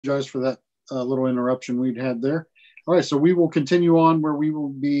apologize for that little interruption we'd had there. All right, so we will continue on where we will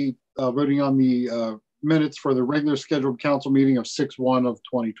be voting on the minutes for the regular scheduled council meeting of 6/1 of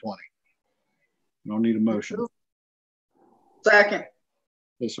 2020. I'll need a motion. Second.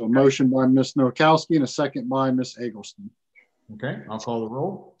 Okay, so a motion by Ms. Nowakowski and a second by Ms. Eggleston. Okay, I'll call the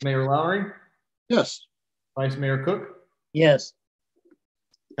roll. Mayor Lowry? Yes. Vice Mayor Cook? Yes.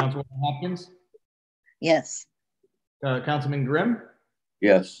 Councilwoman Hopkins? Yes. Councilman Grimm?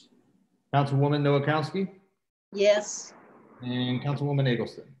 Yes. Councilwoman Nowakowski? Yes. And Councilwoman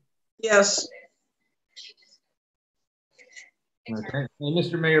Eggleston? Yes. Okay. And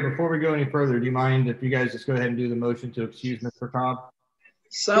Mr. Mayor, before we go any further, do you mind if you guys just go ahead and do the motion to excuse Mr. Cobb?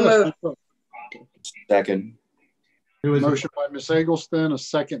 So moved. Second. Who is Motion by Ms. Eggleston, a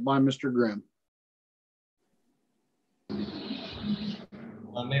second by Mr. Grimm.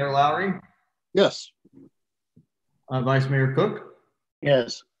 Mayor Lowry? Yes. Vice Mayor Cook?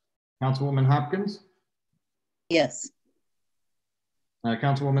 Yes. Councilwoman Hopkins? Yes.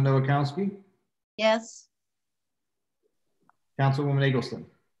 Councilwoman Nowakowski? Yes. Councilwoman Eggleston?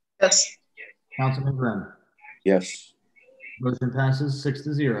 Yes. Councilman Grimm? Yes. Motion passes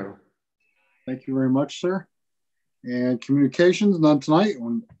 6-0. Thank you very much, sir. And communications, none tonight.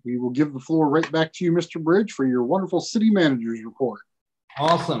 We will give the floor right back to you, Mr. Bridge, for your wonderful city manager's report.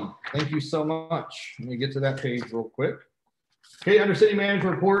 Awesome. Thank you so much. Let me get to that page real quick. Okay, under city manager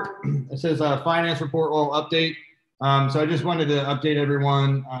report, it says finance report oral update. So I just wanted to update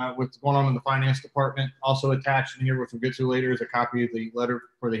everyone what's going on in the finance department. Also attached in here, which we'll get to later, is a copy of the letter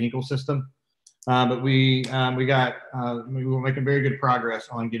for the Hinkle system. But we were making very good progress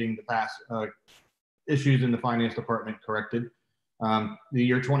on getting the past issues in the finance department corrected. The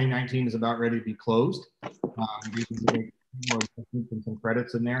year 2019 is about ready to be closed. We can make some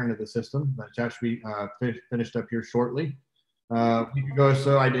credits in there into the system, but that should be finished up here shortly. A week ago or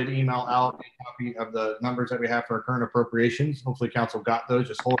so, I did email out a copy of the numbers that we have for our current appropriations. Hopefully council got those.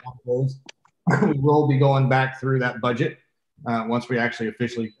 Just hold on to those. We will be going back through that budget once we actually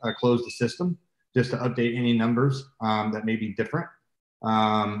officially close the system, just to update any numbers that may be different.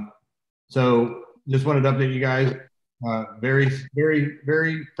 So just wanted to update you guys. Very, very,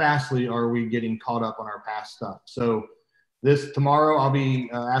 very fastly are we getting caught up on our past stuff. So tomorrow I'll be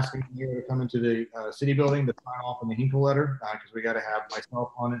asking you to come into the city building to sign off on the Hinkle letter because we got to have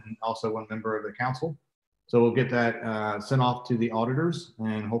myself on it and also one member of the council. So we'll get that sent off to the auditors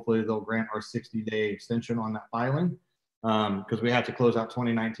and hopefully they'll grant our 60-day extension on that filing because we have to close out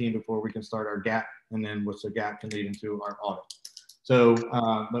 2019 before we can start our gap, and then what's the gap can lead into our audit. So,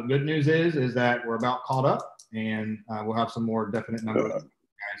 but good news is that we're about caught up, and we'll have some more definite numbers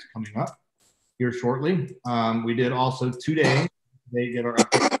guys coming up here shortly. We did also today get our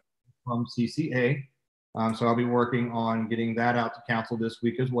update from CCA. So I'll be working on getting that out to council this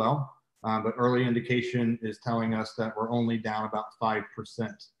week as well. But early indication is telling us that we're only down about 5%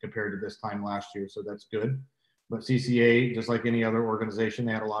 compared to this time last year. So that's good. But CCA, just like any other organization,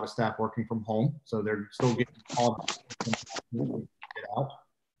 they had a lot of staff working from home. So they're still getting called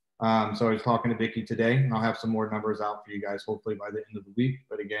out. So I was talking to Vicki today, and I'll have some more numbers out for you guys hopefully by the end of the week.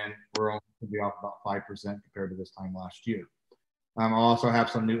 But again, we're only going to be off about 5% compared to this time last year. I'll also have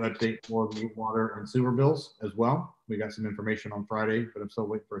some new update for the water and sewer bills as well. We got some information on Friday, but I'm still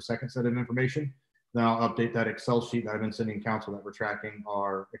waiting for a second set of information. Then I'll update that Excel sheet that I've been sending council that we're tracking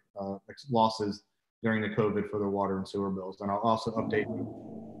our losses during the COVID for the water and sewer bills. And I'll also update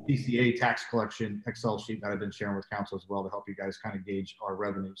the PCA tax collection Excel sheet that I've been sharing with council as well to help you guys kind of gauge our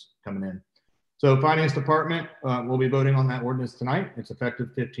revenues coming in. So finance department, we'll be voting on that ordinance tonight. It's effective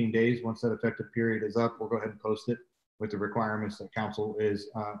 15 days. Once that effective period is up, we'll go ahead and post it with the requirements that council is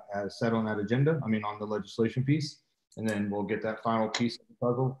as set on that agenda, on the legislation piece. And then we'll get that final piece of the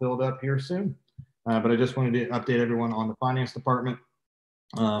puzzle filled up here soon. But I just wanted to update everyone on the finance department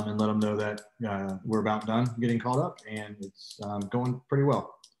and let them know that we're about done getting caught up and it's going pretty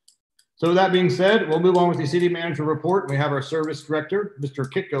well. So with that being said, we'll move on with the city manager report. We have our service director, Mr.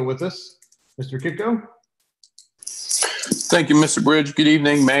 Kitko, with us. Mr. Kitko. Thank you, Mr. Bridge. Good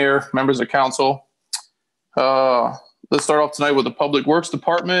evening, Mayor, members of council. Let's start off tonight with the Public Works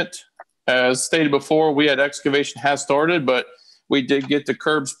Department. As stated before, we had excavation has started, but we did get the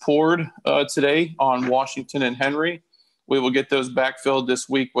curbs poured today on Washington and Henry. We will get those backfilled this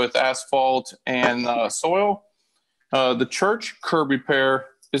week with asphalt and soil. The church curb repair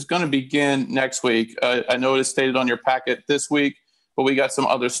is going to begin next week. I know it is stated on your packet this week, but we got some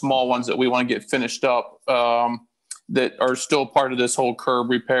other small ones that we want to get finished up that are still part of this whole curb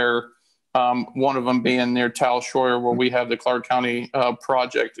repair. One of them being near Tal Schroyer, where we have the Clark County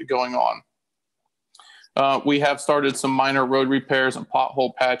project going on. We have started some minor road repairs and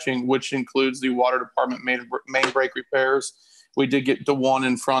pothole patching, which includes the water department main break repairs. We did get the one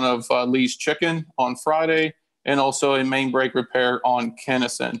in front of Lee's Chicken on Friday, and also a main break repair on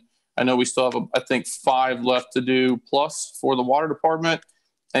Kennison. I know we still have, I think, 5 left to do plus for the water department,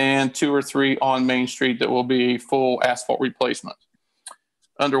 and 2 or 3 on Main Street that will be full asphalt replacement.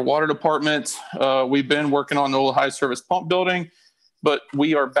 Under water department, we've been working on the old high service pump building, but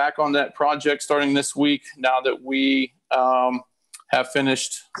we are back on that project starting this week now that we have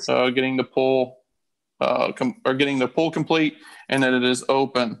finished getting the pool complete and that it is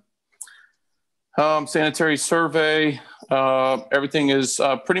open. Sanitary survey, everything is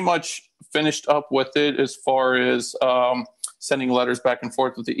pretty much finished up with it as far as sending letters back and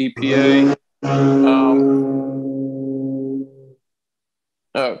forth with the EPA.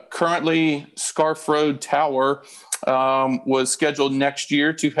 Currently, Scarf Road Tower was scheduled next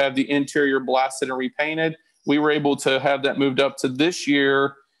year to have the interior blasted and repainted. We were able to have that moved up to this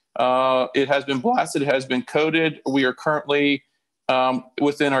year. It has been blasted, it has been coated. We are currently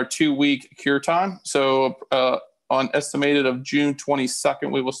within our 2-week cure time. So on estimated of June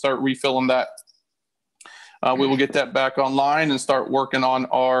 22nd, we will start refilling that. We will get that back online and start working on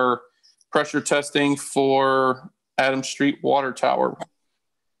our pressure testing for Adams Street Water Tower.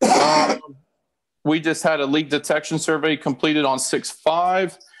 We just had a leak detection survey completed on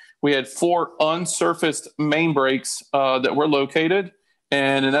 6/5. We had 4 unsurfaced main breaks that were located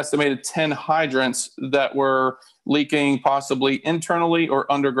and an estimated 10 hydrants that were leaking possibly internally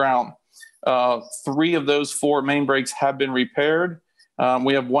or underground. 3 of those 4 main breaks have been repaired.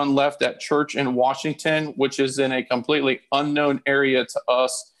 We have 1 left at Church in Washington, which is in a completely unknown area to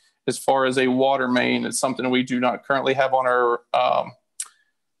us as far as a water main. It's something we do not currently have on our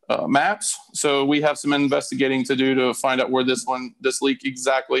maps. So we have some investigating to do to find out where this leak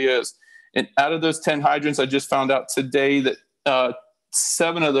exactly is. And out of those 10 hydrants, I just found out today that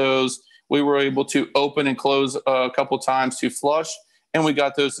 7 of those we were able to open and close a couple times to flush, and we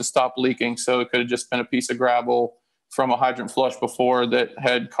got those to stop leaking. So it could have just been a piece of gravel from a hydrant flush before that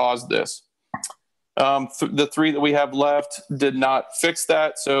had caused this. The 3 that we have left did not fix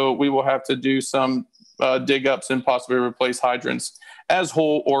that, so we will have to do some dig ups and possibly replace hydrants as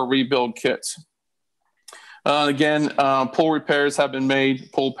whole or rebuild kits. Again, pool repairs have been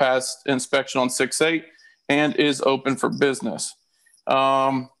made. Pool passed inspection on 6/8 and is open for business.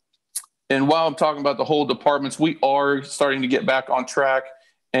 And while I'm talking about the whole departments, we are starting to get back on track,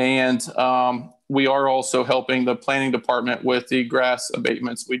 and we are also helping the planning department with the grass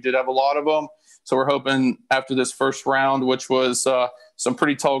abatements. We did have a lot of them, so we're hoping after this first round, which was some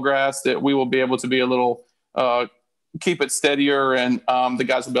pretty tall grass, that we will be able to be a little keep it steadier, and the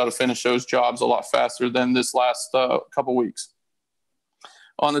guys will be able to finish those jobs a lot faster than this last couple weeks.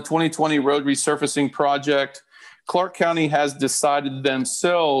 On the 2020 road resurfacing project, Clark County has decided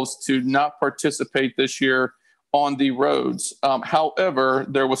themselves to not participate this year on the roads. However,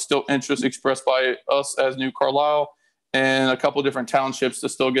 there was still interest expressed by us as New Carlisle and a couple of different townships to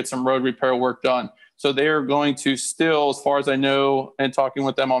still get some road repair work done. So they are going to still, as far as I know, and talking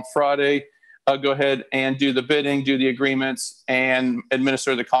with them on Friday, go ahead and do the bidding, do the agreements, and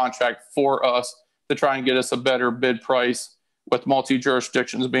administer the contract for us to try and get us a better bid price with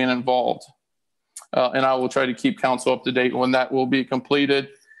multi-jurisdictions being involved. And I will try to keep council up to date when that will be completed.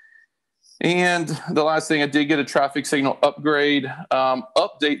 And the last thing, I did get a traffic signal upgrade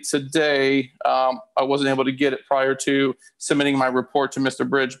update today. I wasn't able to get it prior to submitting my report to Mr.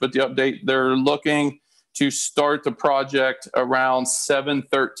 Bridge, but the update, they're looking to start the project around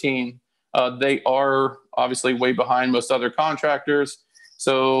 7/13. They are obviously way behind most other contractors.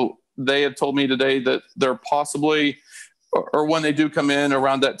 So they had told me today that they're possibly, or when they do come in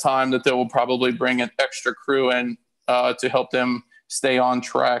around that time, that they will probably bring an extra crew in to help them stay on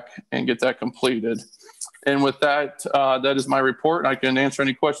track and get that completed. And with that, that is my report. I can answer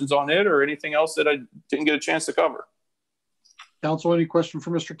any questions on it or anything else that I didn't get a chance to cover. Council, any question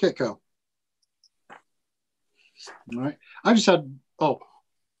for Mr. Kitco? All right. I just had,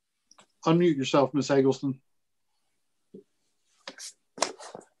 unmute yourself, Ms. Eggleston.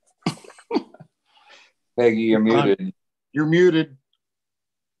 Peggy, you're muted. You're muted.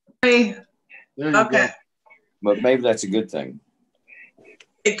 Hey, There you okay, go. But maybe that's a good thing.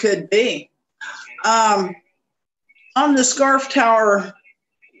 it could be. On the Scarf Tower,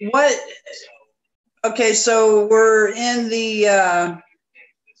 okay, so we're in the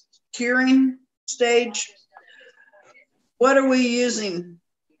curing stage. What are we using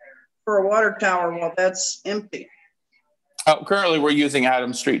for a water tower while that's empty? Currently, we're using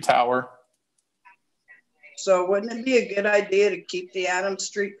Adams Street Tower. So wouldn't it be a good idea to keep the Adams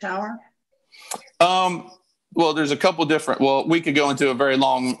Street Tower? Well, there's a couple different, well, we could go into a very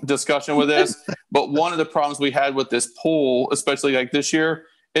long discussion with this, but one of the problems we had with this pool, especially like this year,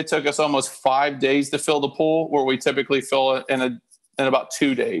 it took us almost 5 days to fill the pool, where we typically fill it in about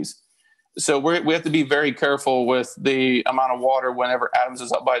 2 days. So we have to be very careful with the amount of water whenever Adams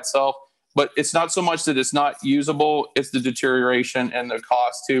is up by itself. But it's not so much that it's not usable, it's the deterioration and the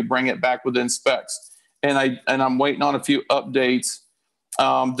cost to bring it back within specs. And I'm waiting on a few updates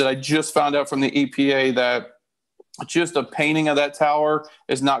that I just found out from the EPA that just a painting of that tower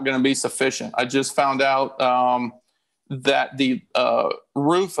is not going to be sufficient. I just found out that the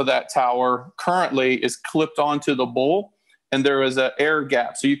roof of that tower currently is clipped onto the bowl, and there is an air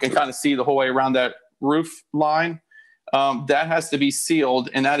gap, so you can kind of see the whole way around that roof line. That has to be sealed,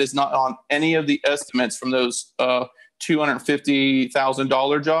 and that is not on any of the estimates from those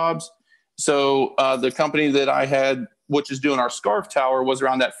 $250,000 jobs. So the company that I had, which is doing our scarf tower, was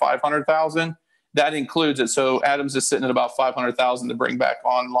around that $500,000. That includes it. So Adams is sitting at about $500,000 to bring back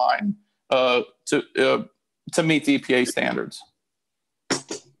online to meet the EPA standards.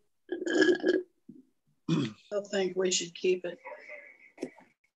 I think we should keep it.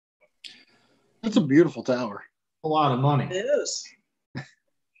 That's a beautiful tower. A lot of money. It is.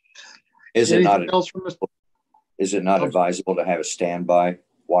 Is it not, Anything else from Mr. is it not advisable to have a standby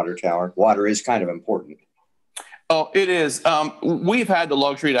water tower? Water is kind of important. Oh, it is. We've had the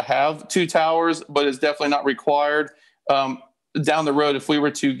luxury to have 2 towers, but it's definitely not required. Down the road, if we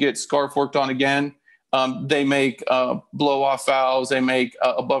were to get scarf worked on again, they make blow-off valves. They make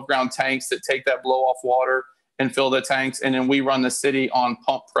above-ground tanks that take that blow-off water and fill the tanks. And then we run the city on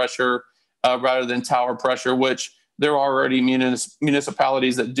pump pressure rather than tower pressure, which there are already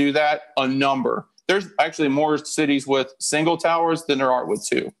municipalities that do that, a number. There's actually more cities with single towers than there are with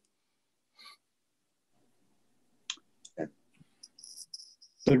 2.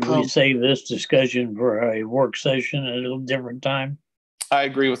 Could we save this discussion for a work session at a little different time? I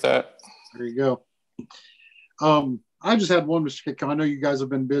agree with that. There you go. I just had one, Mr. Kitco. I know you guys have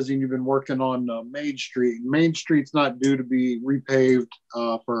been busy and you've been working on Main Street. Main Street's not due to be repaved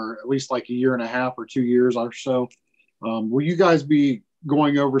for at least like 1.5 years or 2 years or so. Will you guys be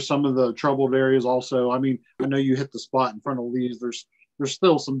going over some of the troubled areas also? I mean, I know you hit the spot in front of Lee's. There's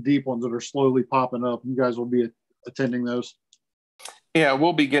still some deep ones that are slowly popping up. You guys will be attending those. Yeah,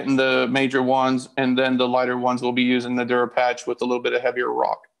 we'll be getting the major ones, and then the lighter ones will be using the Durapatch with a little bit of heavier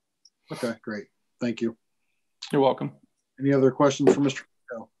rock. Okay, great. Thank you. You're welcome. Any other questions for Mr.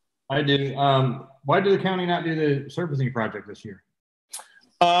 Kitco? I do. Why did the county not do the surfacing project this year?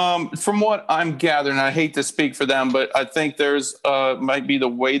 From what I'm gathering, I hate to speak for them, but I think there's might be the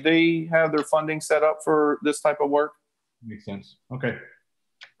way they have their funding set up for this type of work. Makes sense. Okay.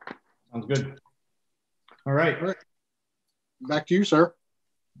 Sounds good. All right. Back to you, sir.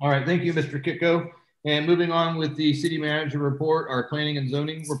 All right. Thank you, Mr. Kitco. And moving on with the city manager report, our planning and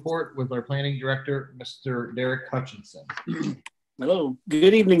zoning report with our planning director, Mr. Derek Hutchinson. Hello.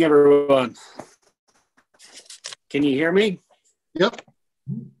 Good evening, everyone. Can you hear me? Yep.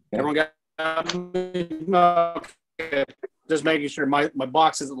 Everyone got me? Okay. Just making sure my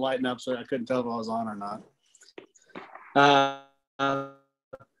box isn't lighting up, so I couldn't tell if I was on or not.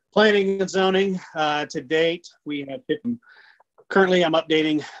 Planning and zoning, to date, we have 50. Currently, I'm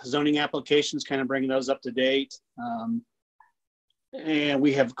updating zoning applications, kind of bringing those up to date. And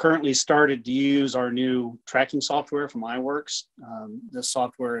we have currently started to use our new tracking software from iWorks. This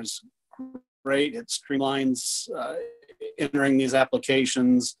software is great. It streamlines entering these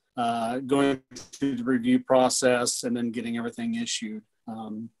applications, going through the review process, and then getting everything issued.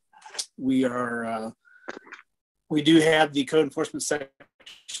 We do have the code enforcement section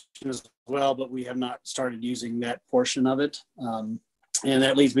as well, but we have not started using that portion of it. And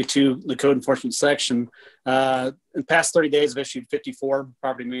that leads me to the code enforcement section. In the past 30 days, I've issued 54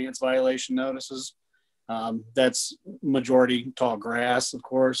 property maintenance violation notices. That's majority tall grass, of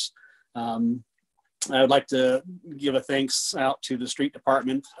course. I would like to give a thanks out to the street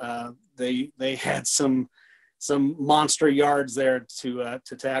department. They had some monster yards there to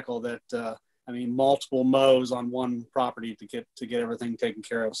tackle that. I mean, multiple mows on one property to get everything taken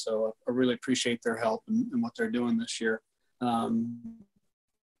care of. So I really appreciate their help and what they're doing this year.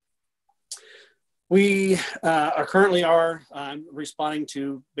 We are currently responding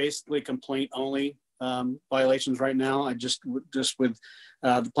to basically complaint only violations right now. I just with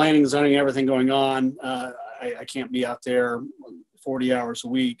the planning, zoning, everything going on, I can't be out there 40 hours a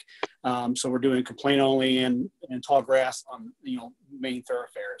week. So we're doing complaint only and tall grass on main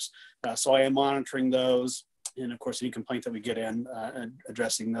thoroughfares. So I am monitoring those, and of course any complaint that we get in,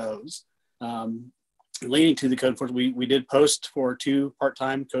 addressing those. leading to the code enforcement, we did post for 2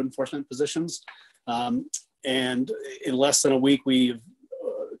 part-time code enforcement positions. And in less than a week, we've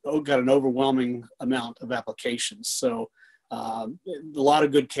got an overwhelming amount of applications. So a lot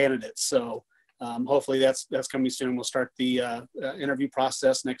of good candidates. So hopefully that's coming soon. We'll start the interview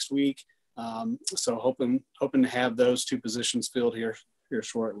process next week. So hoping to have those 2 positions filled here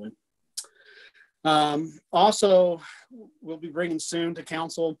shortly. Also, we'll be bringing soon to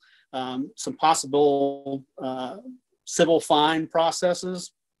council some possible civil fine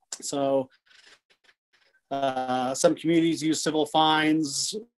processes. So some communities use civil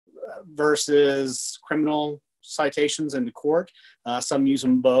fines versus criminal citations into court. Some use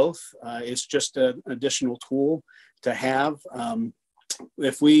them both. It's just an additional tool to have.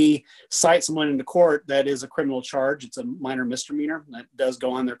 If we cite someone into court, that is a criminal charge. It's a minor misdemeanor that does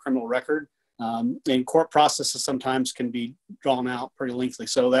go on their criminal record. And court processes sometimes can be drawn out pretty lengthy.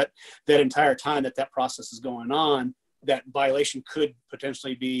 So that entire time that process is going on, that violation could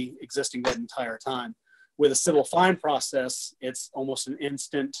potentially be existing that entire time. With a civil fine process, it's almost an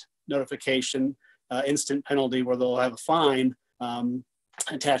instant notification, instant penalty where they'll have a fine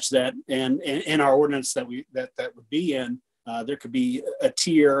attached to that. And in our ordinance that would be in, there could be a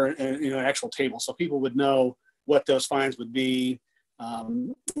tier and an actual table, so people would know what those fines would be.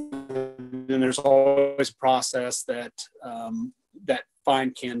 And there's always a process that that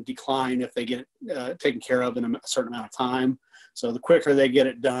fine can decline if they get it taken care of in a certain amount of time. So the quicker they get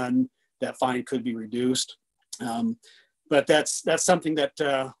it done, that fine could be reduced. But that's something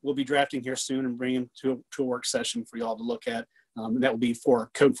that we'll be drafting here soon and bringing to a work session for you all to look at. And that will be for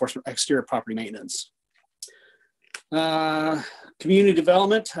code enforcement exterior property maintenance. Community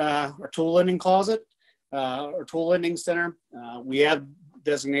development, our tool lending closet, our tool lending center. We have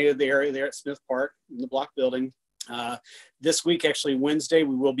designated the area there at Smith Park in the block building. This week, actually Wednesday,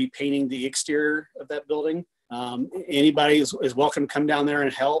 we will be painting the exterior of that building. Anybody is welcome to come down there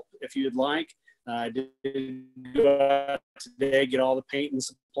and help if you'd like. I did go out today, get all the paint and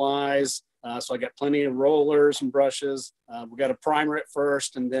supplies. So I got plenty of rollers and brushes. We got to primer it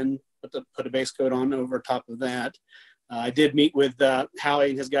first and then put a base coat on over top of that. I did meet with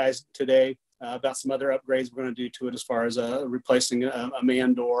Howie and his guys today about some other upgrades we're going to do to it as far as replacing a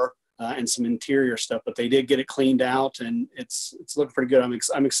man door and some interior stuff, but they did get it cleaned out and it's looking pretty good.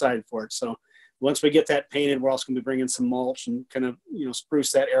 I'm excited for it. So once we get that painted, we're also going to be bringing some mulch and kind of,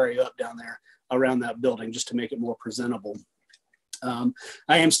 spruce that area up down there around that building just to make it more presentable. I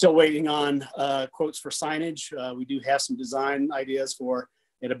am still waiting on quotes for signage. We do have some design ideas for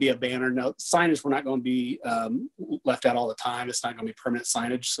it'll be a banner. Now, signage, we're not going to be left out all the time. It's not going to be permanent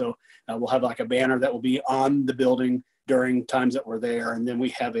signage. So we'll have like a banner that will be on the building during times that we're there. And then we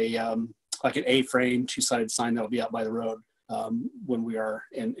have a like an A-frame 2-sided sign that will be out by the road when we are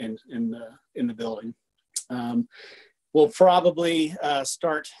in the building. We'll probably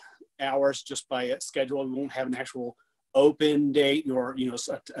start hours just by schedule. We won't have an actual open date or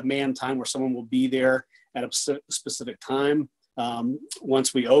a man time where someone will be there at a specific time.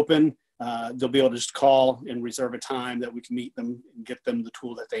 Once we open, they'll be able to just call and reserve a time that we can meet them and get them the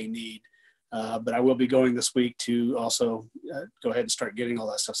tool that they need. But I will be going this week to also go ahead and start getting all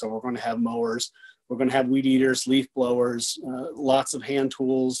that stuff. So we're going to have mowers, we're going to have weed eaters, leaf blowers, lots of hand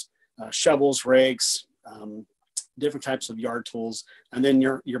tools, shovels, rakes, different types of yard tools, and then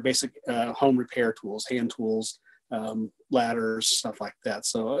your basic home repair tools, hand tools, ladders, stuff like that.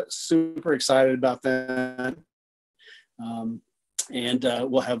 So super excited about that. And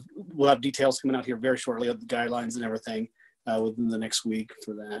we'll have details coming out here very shortly of the guidelines and everything within the next week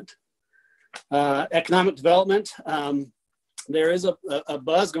for that. Economic development. There is a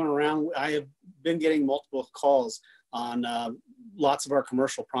buzz going around. I have been getting multiple calls on lots of our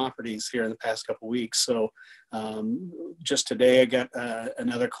commercial properties here in the past couple of weeks. So just today I got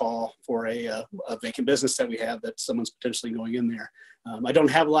another call for a vacant business that we have that someone's potentially going in there. I don't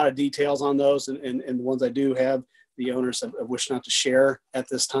have a lot of details on those, and the ones I do have, the owners have wished not to share at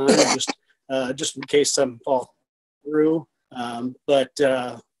this time, just in case some fall through. But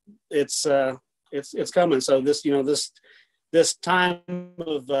it's coming. So this time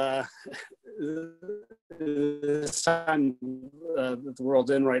of this time that the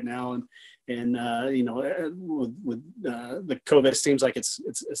world's in right now, and with the COVID, it seems like it's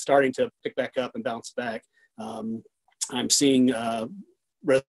starting to pick back up and bounce back. I'm seeing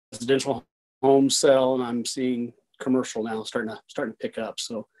residential homes sell, and I'm seeing commercial now starting to pick up.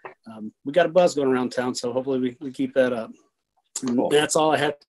 So we got a buzz going around town. So hopefully we keep that up. Cool. That's all I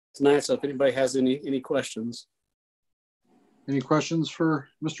had tonight. So if anybody has any questions. Any questions for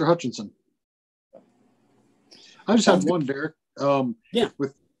Mr. Hutchinson? I just have one, Derek. Yeah.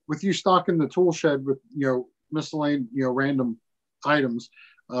 with you stocking the tool shed with, miscellaneous, random items,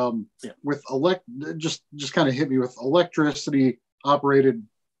 with just kind of hit me with electricity operated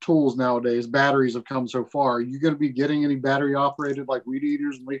tools nowadays. Batteries have come so far. Are you going to be getting any battery operated like weed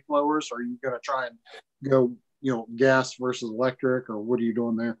eaters and leaf blowers? Or are you going to try and go, gas versus electric, or what are you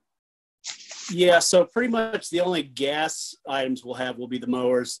doing there? Yeah, so pretty much the only gas items we'll have will be the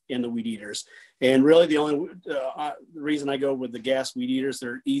mowers and the weed eaters. And really the only the reason I go with the gas weed eaters,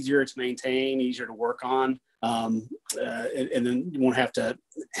 they're easier to maintain, easier to work on. And then you won't have to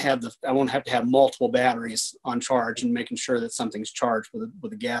have I won't have to have multiple batteries on charge and making sure that something's charged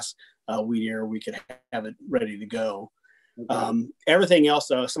with a gas weed eater. We could have it ready to go. Okay. Everything else,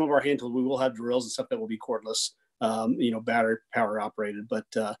 though, some of our hand tools, we will have drills and stuff that will be cordless, battery power operated. But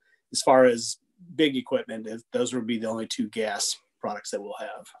as far as big equipment, those would be the only two gas products that we'll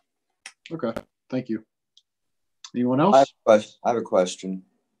have. Okay, thank you. Anyone else? I have a question.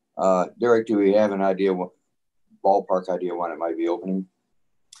 Derek, do we have an idea, ballpark idea when it might be opening?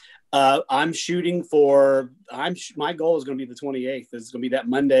 I'm shooting for, my goal is going to be the 28th. It's going to be that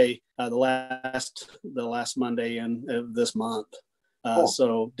Monday, the last Monday of this month. Cool.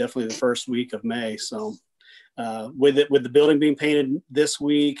 So definitely the first week of May. So with the building being painted this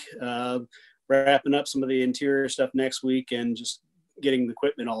week, wrapping up some of the interior stuff next week, and just getting the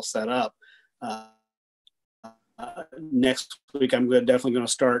equipment all set up. Next week, I'm definitely going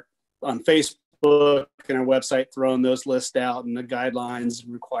to start on Facebook and our website, throwing those lists out and the guidelines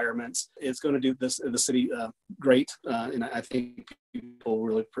and requirements. It's going to do the city great, and I think people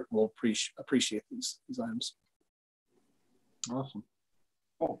really will appreciate these items. Awesome.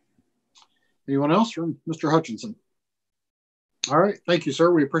 Cool. Anyone else from Mr. Hutchinson? All right. Thank you,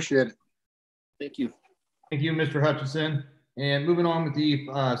 sir. We appreciate it. Thank you. Thank you, Mr. Hutchinson. And moving on with the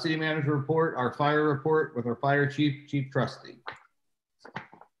city manager report, our fire report with our fire chief, Chief Trusty.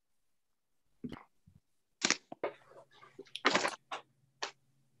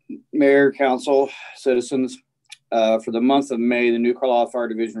 Mayor, council, citizens, for the month of May, the New Carlisle Fire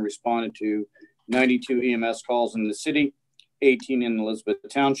Division responded to 92 EMS calls in the city, 18 in Elizabeth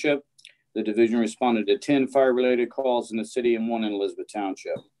Township. The division responded to 10 fire-related calls in the city and 1 in Elizabeth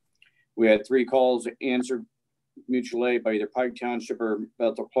Township. We had 3 calls answered mutual aid by either Pike Township or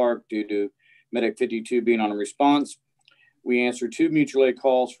Bethel Clark due to Medic 52 being on a response. We answered 2 mutual aid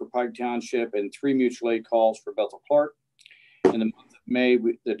calls for Pike Township and 3 mutual aid calls for Bethel Clark. In the month of May,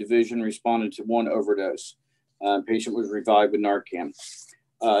 the division responded to 1 overdose. Patient was revived with Narcan.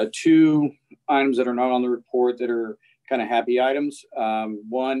 2 items that are not on the report that are kind of happy items.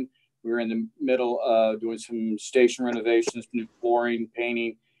 One, we were in the middle of doing some station renovations, new flooring,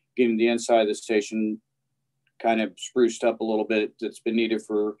 painting, getting the inside of the station kind of spruced up a little bit. That's been needed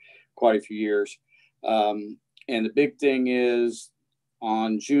for quite a few years. And the big thing is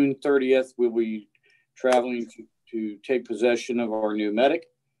on June 30th, we'll be traveling to take possession of our new medic.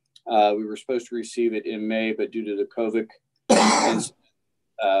 We were supposed to receive it in May, but due to the COVID,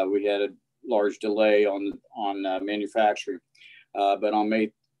 we had a large delay on manufacturing. But on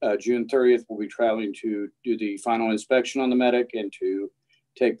June 30th, we'll be traveling to do the final inspection on the medic and to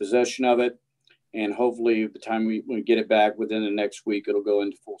take possession of it. And hopefully by the time we get it back within the next week, it'll go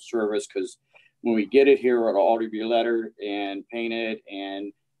into full service, because when we get it here, it'll already be lettered and painted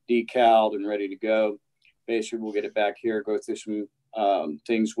and decaled and ready to go. Basically, we'll get it back here, go through some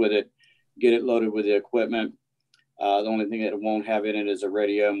things with it, get it loaded with the equipment. The only thing that it won't have in it is a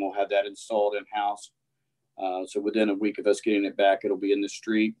radio, and we'll have that installed in-house. So within a week of us getting it back, it'll be in the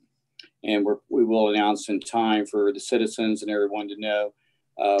street. And we will announce in time for the citizens and everyone to know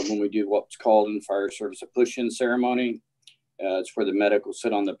when we do what's called in the fire service a push-in ceremony. It's where the medic will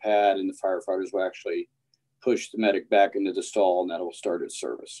sit on the pad and the firefighters will actually push the medic back into the stall, and that will start its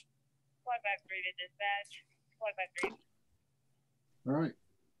service. All right.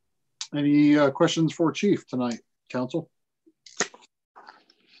 Any questions for Chief tonight, Council?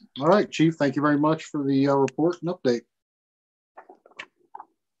 All right, Chief, thank you very much for the report and update.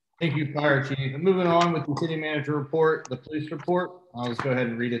 Thank you, Fire Chief. And moving on with the city manager report, the police report. I'll just go ahead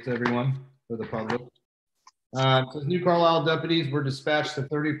and read it to everyone for the public. It says New Carlisle deputies were dispatched to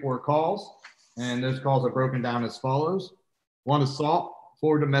 34 calls, and those calls are broken down as follows: 1 assault,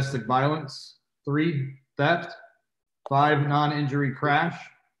 4 domestic violence, 3 theft, 5 non-injury crash,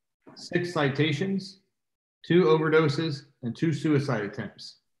 6 citations, 2 overdoses, and 2 suicide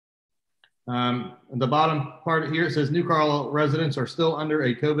attempts. The bottom part here, it says New Carlisle residents are still under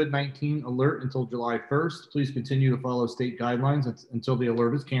a COVID-19 alert until July 1st. Please continue to follow state guidelines until the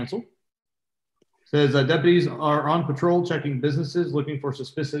alert is canceled. It says deputies are on patrol checking businesses, looking for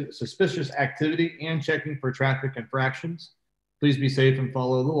suspicious activity, and checking for traffic infractions. Please be safe and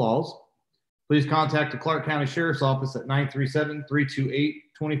follow the laws. Please contact the Clark County Sheriff's Office at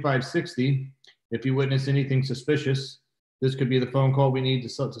 937-328-2560 if you witness anything suspicious. This could be the phone call we need to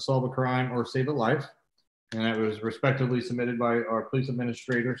solve a crime or save a life. And that was respectively submitted by our police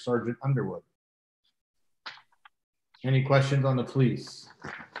administrator, Sergeant Underwood. Any questions on the police?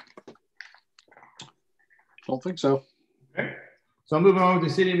 Don't think so. Okay. So I'm moving on with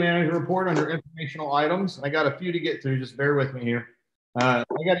the city manager report under informational items. I got a few to get through. Just bear with me here. I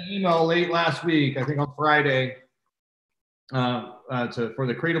got an email late last week, I think on Friday, for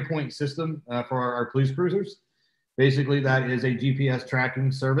the Cradle Point system for our police cruisers. Basically, that is a GPS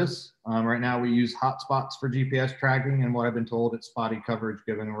tracking service. Right now, we use hotspots for GPS tracking, and what I've been told, it's spotty coverage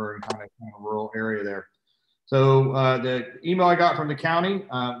given we're in kind of a rural area there. So the email I got from the county,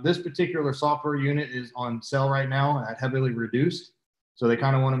 this particular software unit is on sale right now at heavily reduced. So they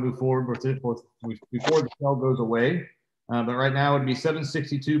kind of want to move forward with it before the sale goes away. But right now it'd be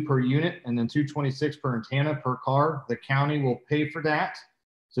 $762 per unit and then $226 per antenna per car. The county will pay for that.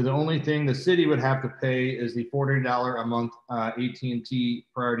 So the only thing the city would have to pay is the $40 a month AT&T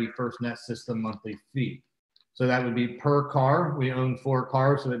Priority FirstNet System monthly fee. So that would be per car. We own 4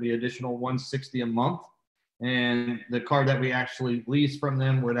 cars, so that'd be additional $160 a month. And the car that we actually lease from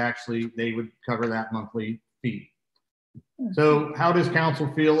them they would cover that monthly fee. So how does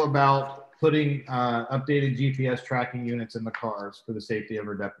council feel about putting updated GPS tracking units in the cars for the safety of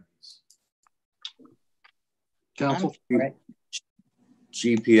our deputies? Council?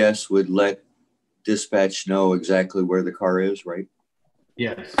 GPS would let dispatch know exactly where the car is, right?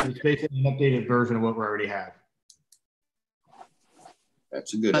 Yes, it's basically an updated version of what we already have.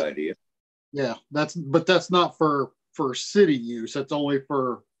 That's a good idea. Yeah, that's not for city use. That's only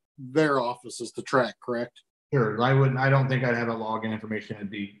for their offices to track, correct? Sure. I don't think I'd have a login information. It'd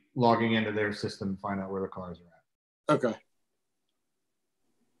be logging into their system and find out where the cars are at. Okay.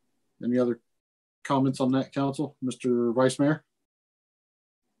 Any other comments on that, council? Mr. Vice Mayor?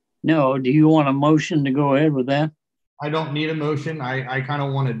 No, do you want a motion to go ahead with that? I don't need a motion. I kind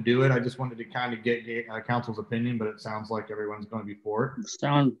of want to do it. I just wanted to kind of get council's opinion, but it sounds like everyone's going to be for it.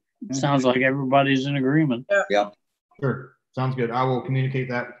 Sounds like everybody's in agreement. Yeah. Sure. Sounds good. I will communicate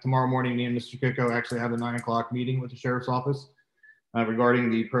that tomorrow morning. Me and Mr. Kiko actually have a 9 o'clock meeting with the sheriff's office regarding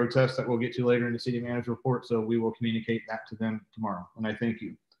the protest that we'll get to later in the city manager report. So we will communicate that to them tomorrow. And I thank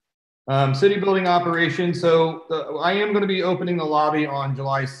you. City building operations. So I am going to be opening the lobby on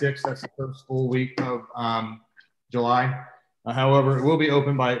July 6th. That's the first full week of July. However, it will be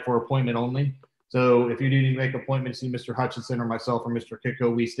open for appointment only. So if you do need to make an appointment to see Mr. Hutchinson or myself or Mr.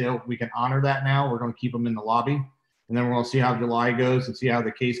 Kiko, we can honor that now. We're going to keep them in the lobby. And then we're going to see how July goes and see how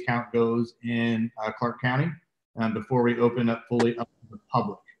the case count goes in Clark County before we open up fully up to the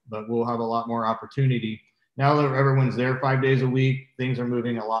public. But we'll have a lot more opportunity. Now that everyone's there 5 days a week, things are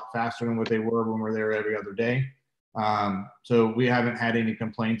moving a lot faster than what they were when we're there every other day. So we haven't had any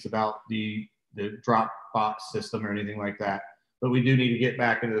complaints about the drop box system or anything like that. But we do need to get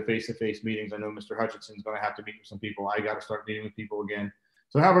back into the face-to-face meetings. I know Mr. Hutchinson's going to have to meet with some people. I got to start meeting with people again.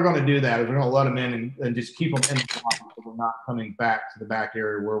 So how we're going to do that is we're going to let them in and just keep them in the lobby so we're not coming back to the back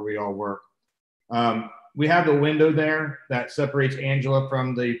area where we all work. We have the window there that separates Angela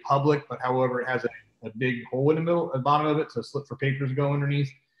from the public, but however, it has a big hole in the middle, at the bottom of it, so a slip for papers to go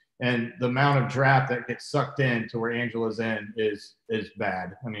underneath. And the amount of draft that gets sucked in to where Angela's in is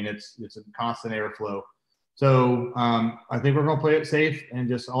bad. I mean, it's a constant airflow. So I think we're going to play it safe and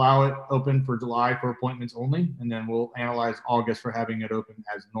just allow it open for July for appointments only. And then we'll analyze August for having it open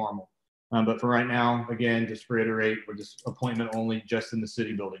as normal. But for right now, again, just to reiterate, we're just appointment only just in the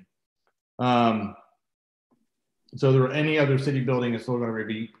city building. So there are any other city building is still going to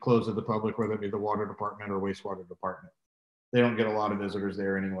be closed to the public, whether it be the water department or wastewater department. They don't get a lot of visitors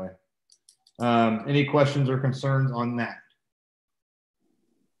there anyway. Any questions or concerns on that?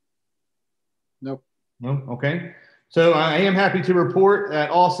 Nope. No? Okay. So I am happy to report that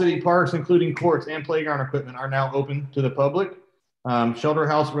all city parks, including courts and playground equipment, are now open to the public. Shelter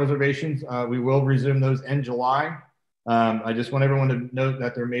house reservations, we will resume those in July. I just want everyone to note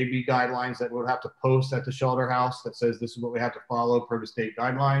that there may be guidelines that we'll have to post at the shelter house that says this is what we have to follow per the state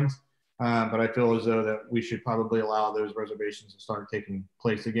guidelines. But I feel as though that we should probably allow those reservations to start taking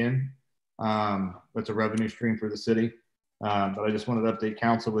place again. That's a revenue stream for the city. But I just wanted to update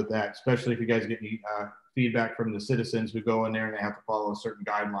council with that, especially if you guys get any feedback from the citizens who go in there and they have to follow certain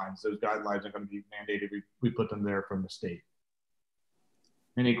guidelines. Those guidelines are going to be mandated. We put them there from the state.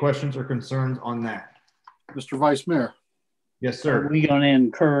 Any questions or concerns on that? Mr. Vice Mayor. Yes, sir. Are we going to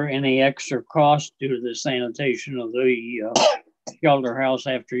incur any extra cost due to the sanitation of the shelter house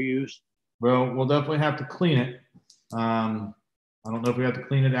after use? Well, we'll definitely have to clean it. I don't know if we have to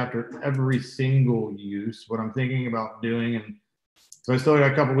clean it after every single use. What I'm thinking about doing, and so I still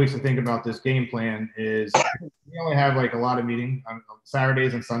got a couple weeks to think about this game plan, is we only have like a lot of meetings on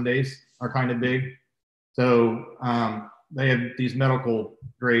Saturdays and Sundays are kind of big. So they have these medical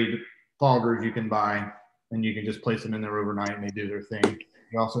grade foggers you can buy, and you can just place them in there overnight and they do their thing.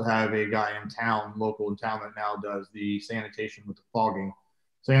 We also have a guy in town, local in town, that now does the sanitation with the fogging.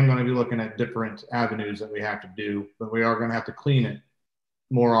 So I'm going to be looking at different avenues that we have to do, but we are going to have to clean it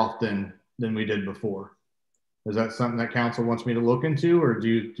more often than we did before. Is that something that council wants me to look into, or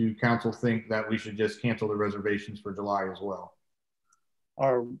do council think that we should just cancel the reservations for July as well?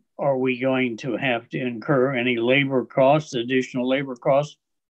 Are we going to have to incur any labor costs, additional labor costs?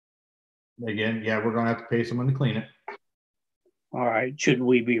 Again, yeah, we're going to have to pay someone to clean it. All right. Should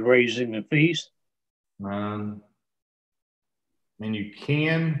we be raising the fees? And you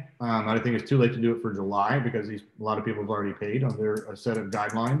can. I think it's too late to do it for July because a lot of people have already paid under a set of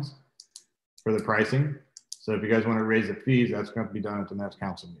guidelines for the pricing. So if you guys want to raise the fees, that's going to be done at the next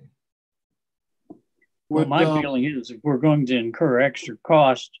council meeting. Well, my feeling is if we're going to incur extra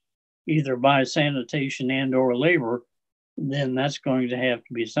cost, either by sanitation and or labor, then that's going to have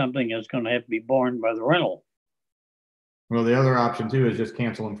to be something that's going to have to be borne by the rental. Well, the other option too is just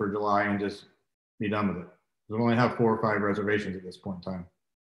cancel them for July and just be done with it. We only have 4 or 5 reservations at this point in time.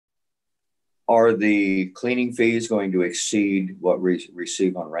 Are the cleaning fees going to exceed what we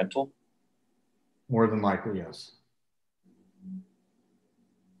receive on rental? More than likely, yes.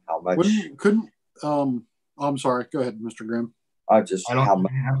 How much? I'm sorry. Go ahead, Mr. Grimm. I don't have a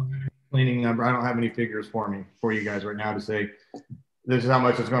cleaning number. I don't have any figures for you guys right now to say this is how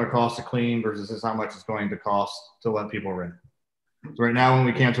much it's going to cost to clean versus this is how much it's going to cost to let people rent. So right now, when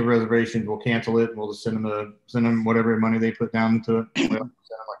we cancel reservations, we'll cancel it and we'll just send them whatever money they put down into it. We'll send them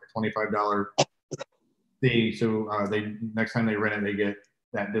like a $25 fee. So next time they rent it, they get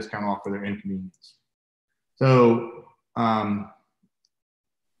that discount off for their inconvenience. So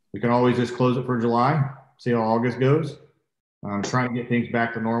we can always just close it for July, see how August goes. I'm trying to get things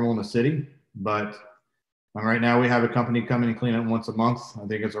back to normal in the city, but right now we have a company come in and clean it once a month. I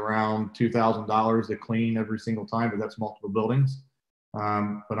think it's around $2,000 to clean every single time, but that's multiple buildings.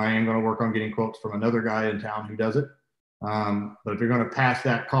 But I am going to work on getting quotes from another guy in town who does it. But if you're going to pass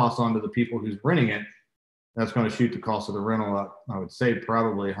that cost on to the people who's renting it, that's going to shoot the cost of the rental up. I would say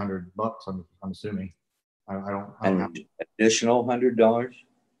probably $100. I'm assuming. I don't have additional $100.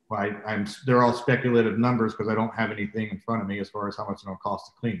 Well, they're all speculative numbers because I don't have anything in front of me as far as how much it's going to cost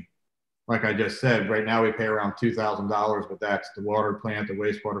to clean. Like I just said, right now we pay around $2,000, but that's the water plant, the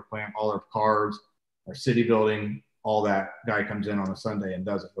wastewater plant, all our cars, our city building, all that. Guy comes in on a Sunday and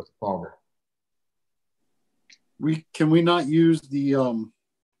does it with the fogger. Can we not use the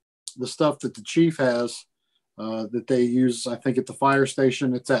stuff that the chief has that they use? I think at the fire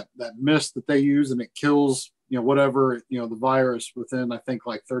station, it's that mist that they use and it kills whatever the virus within I think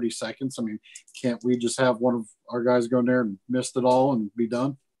like 30 seconds. I mean, can't we just have one of our guys go in there and mist it all and be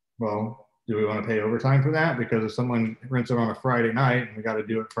done? Well, do we want to pay overtime for that? Because if someone rents it on a Friday night and we got to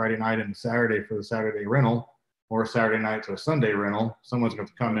do it Friday night and Saturday for the Saturday rental, or Saturday night to a Sunday rental, someone's going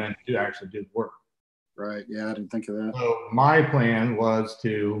to come in to actually do the work. Right. Yeah, I didn't think of that. So my plan was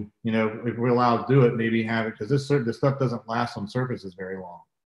to, if we're allowed to do it, maybe have it, because this stuff doesn't last on surfaces very long.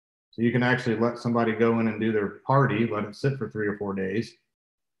 So you can actually let somebody go in and do their party, let it sit for 3 or 4 days,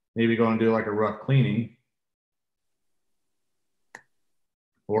 maybe go and do like a rough cleaning.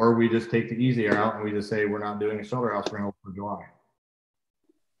 Or we just take the easy out and we just say we're not doing a shelter house rental for July.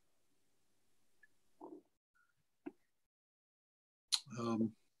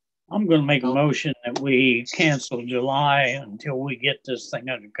 I'm going to make a motion that we cancel July until we get this thing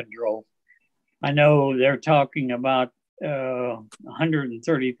under control. I know they're talking about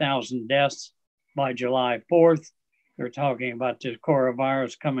 130,000 deaths by July 4th. They're talking about this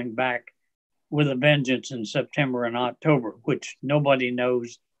coronavirus coming back with a vengeance in September and October, which nobody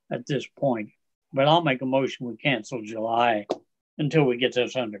knows at this point. But I'll make a motion we cancel July until we get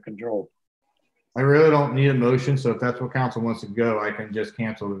this under control. I really don't need a motion, so if that's what council wants to go, I can just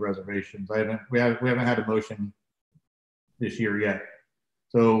cancel the reservations. We haven't had a motion this year yet.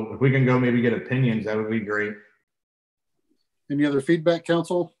 So if we can go maybe get opinions, that would be great. Any other feedback,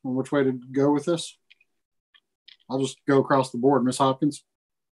 council, on which way to go with this? I'll just go across the board. Ms. Hopkins?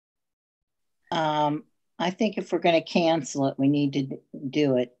 I think if we're going to cancel it, we need to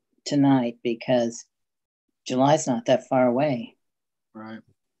do it tonight because July's not that far away. Right.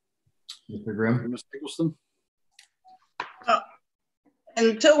 Mr. Grimm? Ms. Eggleston?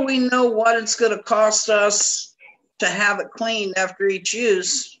 Until we know what it's going to cost us to have it cleaned after each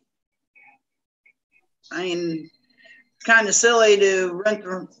use, I mean, kind of silly to rent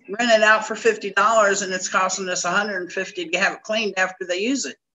it out for $50 and it's costing us $150 to have it cleaned after they use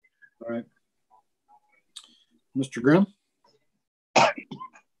it. All right. Mr. Grimm?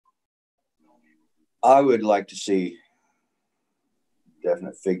 I would like to see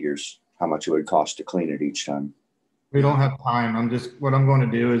definite figures, how much it would cost to clean it each time. We don't have time. What I'm going to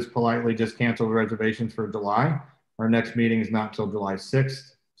do is politely just cancel the reservations for July. Our next meeting is not till July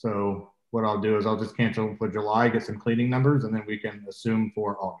 6th. So what I'll do is I'll just cancel for July, get some cleaning numbers, and then we can assume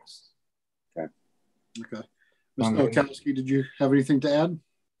for August. Okay. Okay. Ms. Nowakowski, did you have anything to add?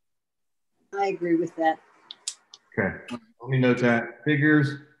 I agree with that. Okay. Let me note that.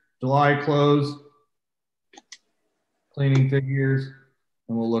 Figures, July close, cleaning figures,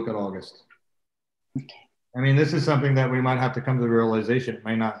 and we'll look at August. Okay. I mean, this is something that we might have to come to the realization it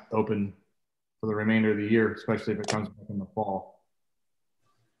may not open for the remainder of the year, especially if it comes back in the fall.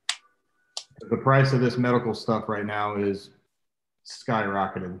 The price of this medical stuff right now is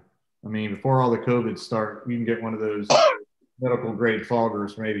skyrocketed. I mean, before all the COVID start, you can get one of those medical grade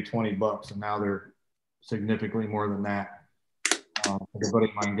foggers for maybe $20, and now they're significantly more than that. A buddy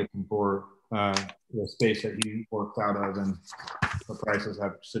of mine gets them for the space that he works out of, and the prices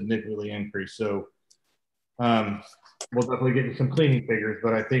have significantly increased. So we'll definitely get you some cleaning figures,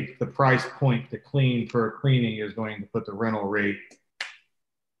 but I think the price point to clean for cleaning is going to put the rental rate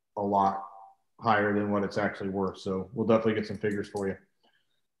a lot higher than what it's actually worth. So we'll definitely get some figures for you.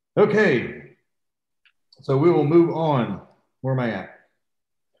 Okay. So we will move on. Where am I at?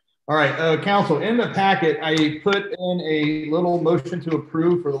 All right, council, in the packet, I put in a little motion to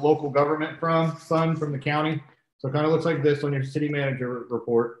approve for the local government fund from the county. So it kind of looks like this on your city manager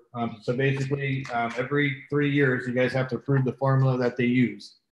report. So basically, every 3 years, you guys have to approve the formula that they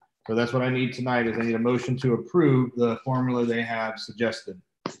use. So that's what I need tonight is I need a motion to approve the formula they have suggested.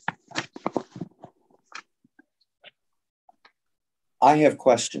 I have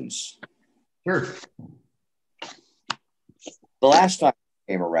questions. Sure. The last time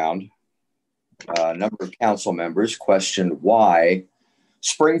I came around, a number of council members questioned why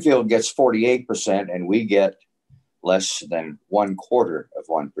Springfield gets 48% and we get less than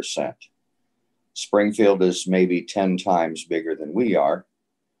 0.25%. Springfield is maybe 10 times bigger than we are,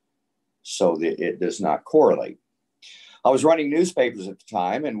 so it does not correlate. I was running newspapers at the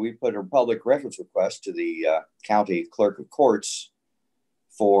time, and we put a public records request to the county clerk of courts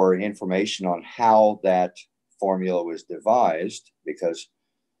for information on how that formula was devised, because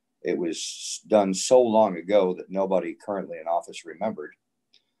it was done so long ago that nobody currently in office remembered.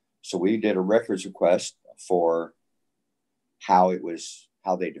 So we did a records request for how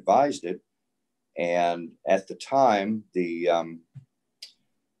they devised it. And at the time, the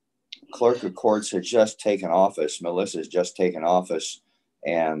clerk of courts had just taken office. Melissa's just taken office,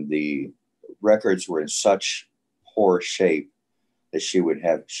 and the records were in such poor shape that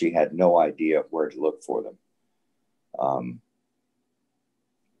she had no idea where to look for them.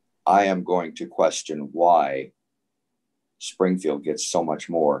 I am going to question why Springfield gets so much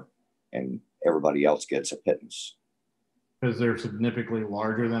more and everybody else gets a pittance. Because they're significantly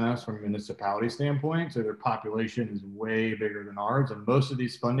larger than us from a municipality standpoint. So their population is way bigger than ours. And most of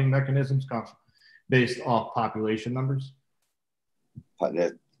these funding mechanisms come based off population numbers.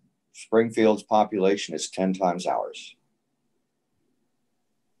 Springfield's population is 10 times ours.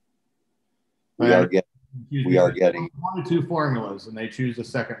 We are getting 1 or 2 formulas, and they choose the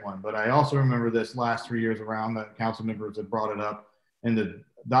second one. But I also remember this last 3 years around that council members had brought it up, and the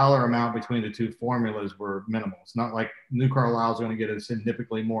dollar amount between the 2 formulas were minimal. It's not like New Carlisle is going to get a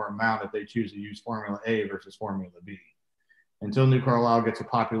significantly more amount if they choose to use Formula A versus Formula B. Until New Carlisle gets a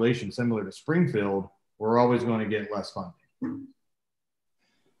population similar to Springfield, we're always going to get less funding.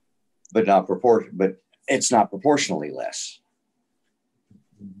 But it's not proportionally less.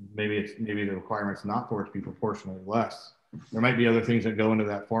 Maybe the requirement's not for it to be proportionally less. There might be other things that go into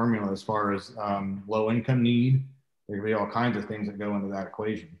that formula as far as low income need. There could be all kinds of things that go into that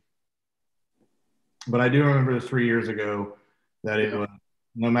equation. But I do remember this 3 years ago that it was,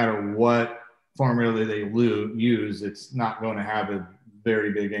 no matter what formula they use, it's not going to have a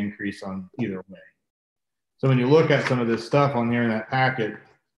very big increase on either way. So when you look at some of this stuff on here in that packet,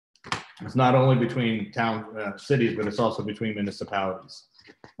 it's not only between cities, but it's also between municipalities.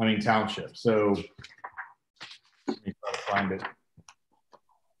 I mean, townships. So let me try to find it.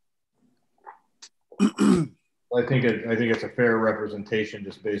 I think it's a fair representation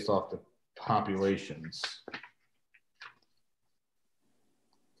just based off the populations.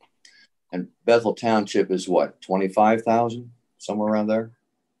 And Bethel Township is what, 25,000, somewhere around there?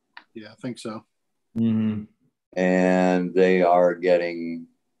 Yeah, I think so. Mm-hmm. And they are getting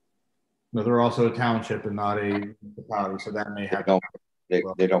But they're also a township and not a municipality, so that may have.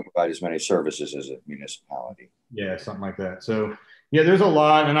 They don't provide as many services as a municipality. Yeah, something like that. So yeah, there's a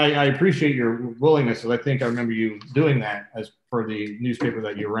lot, and I appreciate your willingness, because I think I remember you doing that as for the newspaper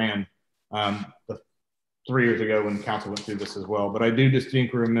that you ran 3 years ago when council went through this as well. But I do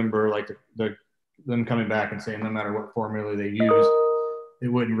distinctly remember like them coming back and saying no matter what formula they use, it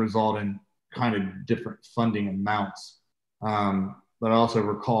wouldn't result in kind of different funding amounts. But I also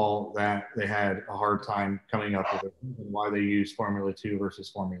recall that they had a hard time coming up with why they used Formula 2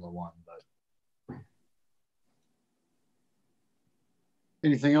 versus Formula 1. But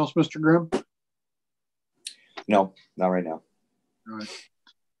anything else, Mr. Grimm? No, not right now. All right.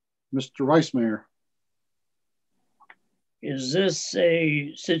 Mr. Vice Mayor. Is this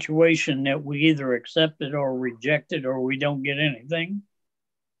a situation that we either accept it or reject it, or we don't get anything?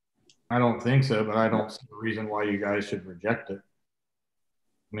 I don't think so, but I don't see a reason why you guys should reject it.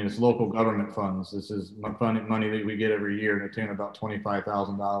 I mean, it's local government funds. This is money that we get every year to the tune of about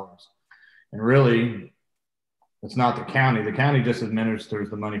 $25,000. And really, it's not the county. The county just administers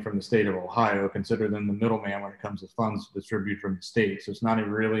the money from the state of Ohio, consider them the middleman when it comes to funds distributed from the state. So it's not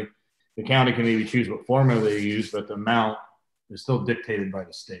even really, the county can maybe choose what formula they use, but the amount is still dictated by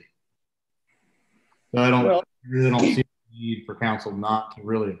the state. So I really don't see the need for council not to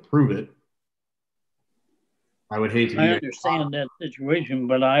really approve it. I would hate to. I understand that situation,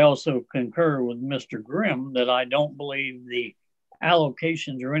 but I also concur with Mr. Grimm that I don't believe the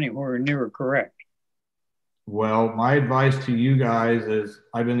allocations are anywhere near correct. Well, my advice to you guys is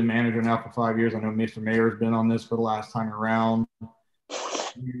I've been the manager now for 5 years. I know Mr. Mayor's been on this for the last time around.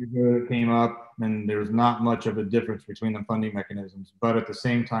 It came up, and there's not much of a difference between the funding mechanisms. But at the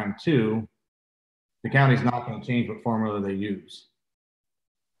same time, too, the county's not going to change what formula they use.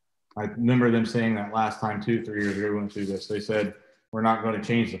 I remember them saying that last time, 2-3 years ago, we went through this. They said, we're not going to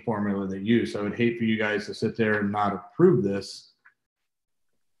change the formula they use. So I would hate for you guys to sit there and not approve this.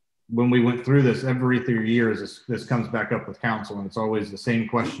 When we went through this, every 3 years, this comes back up with council, and it's always the same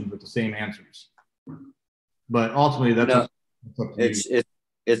questions with the same answers. But ultimately, that's up to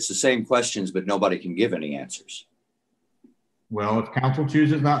it's the same questions, but nobody can give any answers. Well, if council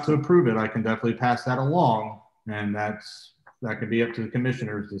chooses not to approve it, I can definitely pass that along, and that could be up to the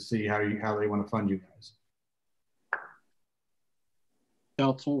commissioners to see how they want to fund you guys.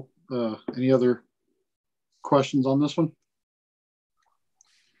 Council, any other questions on this one?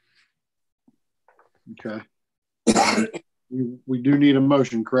 Okay. We do need a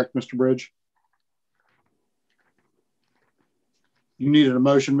motion, correct, Mr. Bridge? You needed a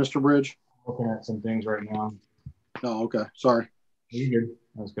motion, Mr. Bridge? Looking at some things right now. Oh, okay. Sorry. You're good.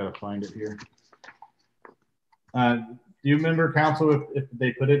 I just got to find it here. Do you remember, council, if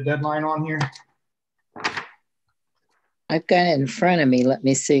they put a deadline on here? I've got it in front of me. Let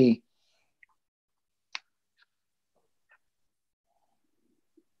me see.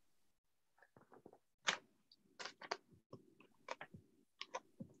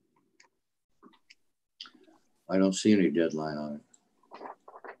 I don't see any deadline on it.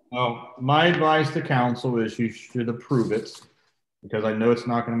 Well, my advice to council is you should approve it, because I know it's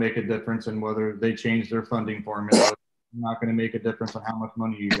not going to make a difference in whether they change their funding formula. It's not going to make a difference on how much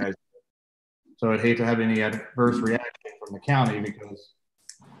money you guys get. So I'd hate to have any adverse reaction from the county because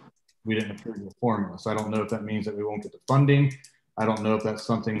we didn't approve the formula. So I don't know if that means that we won't get the funding. I don't know if that's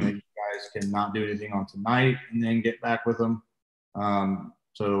something that you guys can not do anything on tonight and then get back with them.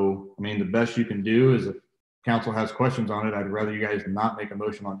 So, I mean, the best you can do is if council has questions on it, I'd rather you guys not make a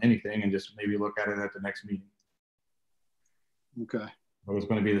motion on anything and just maybe look at it at the next meeting. Okay. But it's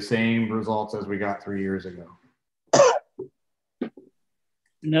going to be the same results as we got 3 years ago.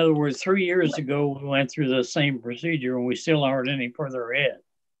 In other words, 3 years ago, we went through the same procedure and we still aren't any further ahead.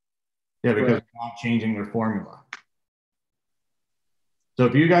 Yeah, because they're not changing their formula. So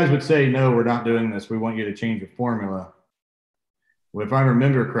if you guys would say, no, we're not doing this, we want you to change your formula. Well, if I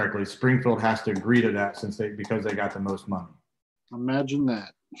remember correctly, Springfield has to agree to that because they got the most money. Imagine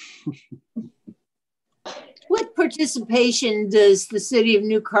that. What participation does the city of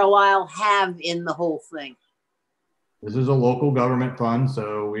New Carlisle have in the whole thing? This is a local government fund,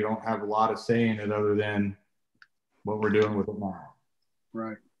 so we don't have a lot of say in it other than what we're doing with it now.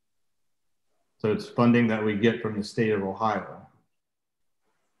 Right. So it's funding that we get from the state of Ohio,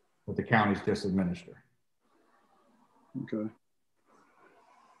 that the counties just administer. Okay.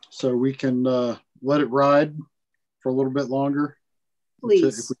 So we can let it ride for a little bit longer.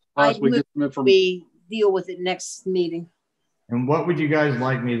 Please. We deal with it next meeting. And what would you guys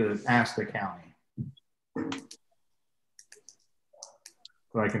like me to ask the county?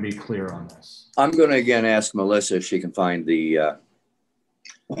 So I can be clear on this. I'm going to again ask Melissa if she can find the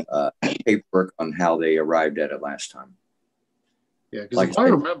paperwork on how they arrived at it last time. Yeah, because if I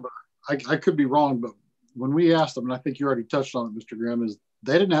remember, I could be wrong, but when we asked them, and I think you already touched on it, Mr. Grimm, is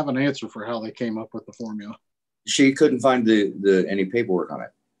they didn't have an answer for how they came up with the formula. She couldn't find any paperwork on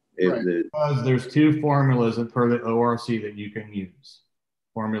it. Right. Because there's two formulas per the ORC that you can use.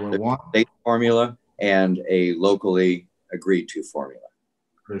 Formula 1. State formula and a locally agreed to formula.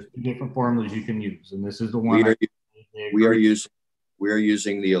 There's two different formulas you can use, and this is the one we are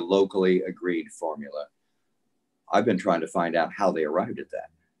using the locally agreed formula. I've been trying to find out how they arrived at that.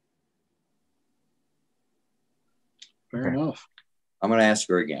 Fair enough. I'm going to ask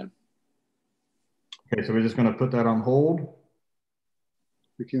her again. Okay, so we're just going to put that on hold.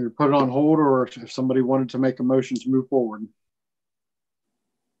 We can either put it on hold, or if somebody wanted to make a motion to move forward.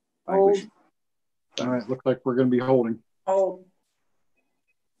 Hold. All right, looks like we're going to be holding. Hold.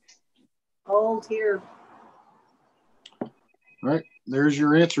 Hold here. All right, there's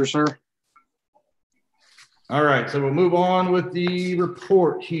your answer, sir. All right, so we'll move on with the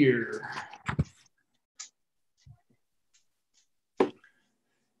report here.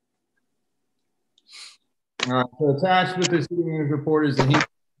 All right, so attached with the city manager's report is the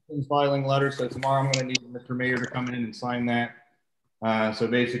filing letter. So tomorrow I'm going to need Mr. Mayor to come in and sign that. So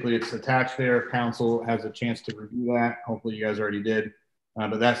basically it's attached there. Council has a chance to review that. Hopefully you guys already did.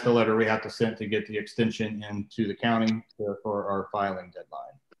 But that's the letter we have to send to get the extension into the county for our filing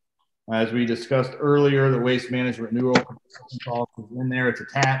deadline. As we discussed earlier, the waste management renewal is in there. It's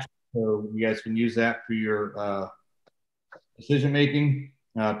attached, so you guys can use that for your decision making.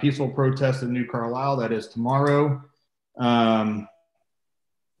 Peaceful protest in New Carlisle, that is tomorrow. I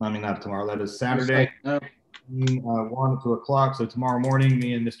mean, not tomorrow, that is Saturday. 1 to 2 o'clock. So tomorrow morning,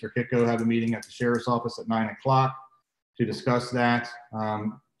 me and Mr. Kicko have a meeting at the sheriff's office at 9 o'clock to discuss that.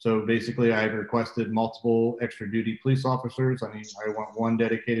 So basically, I've requested multiple extra duty police officers. I want one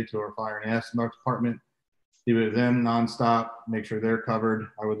dedicated to our fire and EMS department. Be with them nonstop, make sure they're covered.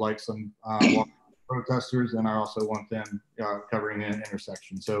 I would like some protesters, and I also want them covering an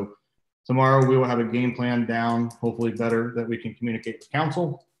intersection. So tomorrow we will have a game plan down, hopefully better, that we can communicate with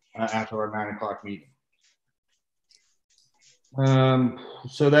council after our 9 o'clock meeting.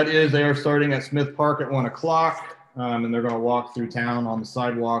 So that is, they are starting at Smith Park at 1 o'clock. And they're going to walk through town on the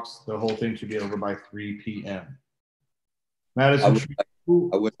sidewalks. The whole thing should be over by 3 p.m. Madison,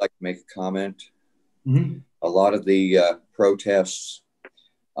 I would like to make a comment. Mm-hmm. A lot of the protests,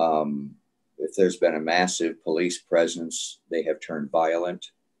 if there's been a massive police presence, they have turned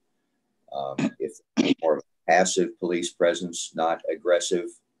violent. If more of a passive police presence, not aggressive,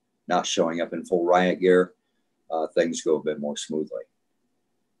 not showing up in full riot gear, things go a bit more smoothly.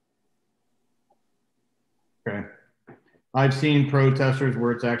 Okay. I've seen protesters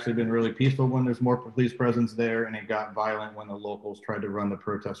where it's actually been really peaceful when there's more police presence there, and it got violent when the locals tried to run the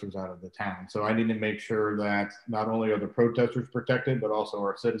protesters out of the town. So I need to make sure that not only are the protesters protected, but also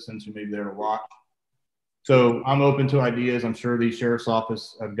our citizens who may be there to watch. So I'm open to ideas. I'm sure the sheriff's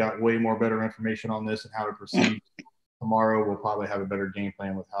office have got way more better information on this and how to proceed. Tomorrow we'll probably have a better game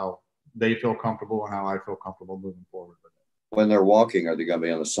plan with how they feel comfortable and how I feel comfortable moving forward with it. When they're walking, are they going to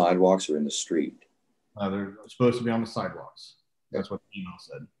be on the sidewalks or in the street? They're supposed to be on the sidewalks. That's what the email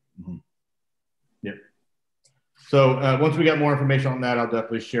said. Mm-hmm. Yep. So once we get more information on that, I'll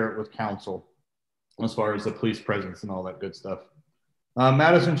definitely share it with council as far as the police presence and all that good stuff.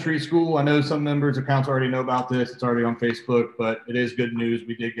 Madison Street School, I know some members of council already know about this. It's already on Facebook, but it is good news.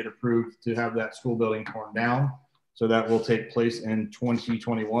 We did get approved to have that school building torn down. So that will take place in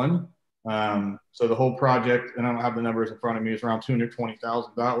 2021. So the whole project, and I don't have the numbers in front of me, is around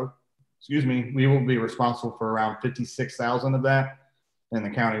 $220,000. Excuse me, we will be responsible for around 56,000 of that, and the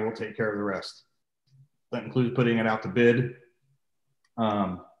county will take care of the rest. That includes putting it out to bid,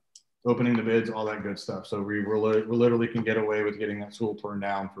 opening the bids, all that good stuff. So we literally can get away with getting that school turned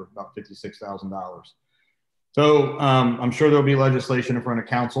down for about $56,000. So I'm sure there'll be legislation in front of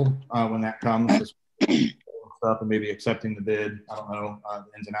council when that comes, stuff, and maybe accepting the bid. I don't know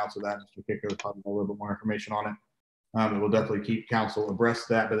the ins and outs of that. Mr. Kicko will probably have a little bit more information on it. It will definitely keep council abreast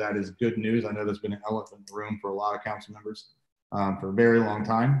of that, but that is good news. I know there's been an elephant in the room for a lot of council members for a very long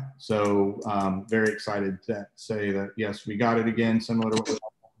time. So very excited to say that, yes, we got it again, similar to what we had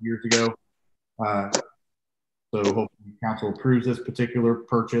years ago. So hopefully council approves this particular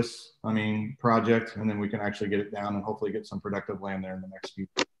project, and then we can actually get it down and hopefully get some productive land there in the next few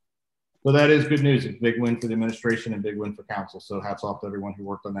years. So that is good news. It's a big win for the administration and big win for council. So hats off to everyone who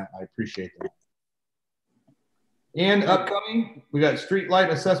worked on that. I appreciate that. And upcoming, we got street light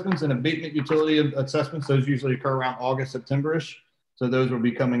assessments and abatement utility assessments. Those usually occur around August, September-ish. So those will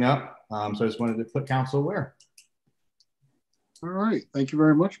be coming up. So I just wanted to put council aware. All right. Thank you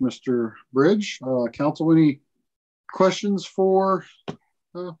very much, Mr. Bridge. Council, any questions for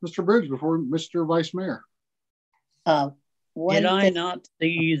Mr. Bridge before Mr. Vice Mayor? Did I not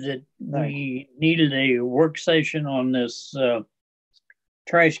see that we needed a work session on this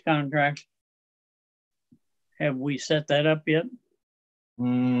trash contract? Have we set that up yet?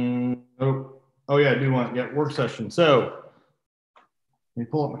 Nope. Oh yeah, I do want work session. So let me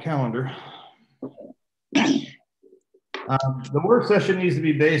pull up my calendar. The work session needs to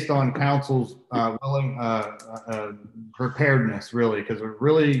be based on council's preparedness, really, because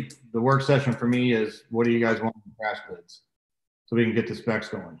really the work session for me is what do you guys want in trash bids, so we can get the specs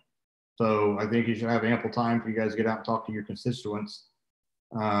going. So I think you should have ample time for you guys to get out and talk to your constituents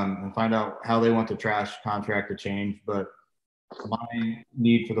and find out how they want the trash contract to change. But my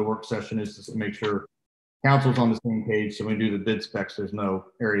need for the work session is just to make sure council's on the same page, so when we do the bid specs, there's no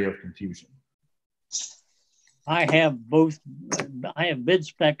area of confusion. I have bid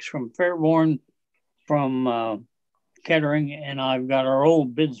specs from Fairborn, from Kettering, and I've got our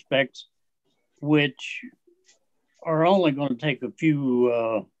old bid specs, which are only going to take a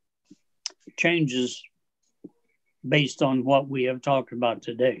few changes based on what we have talked about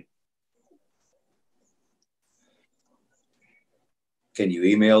today. Can you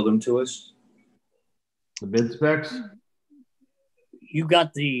email them to us? The bid specs? You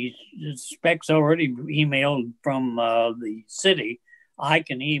got the specs already emailed from the city. I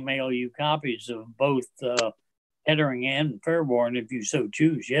can email you copies of both Kettering and Fairborn if you so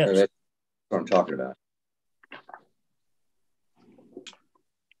choose, yes. That's what I'm talking about.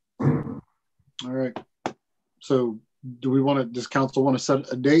 All right. So does council want to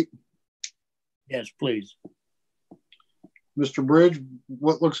set a date? Yes, please. Mr. Bridge,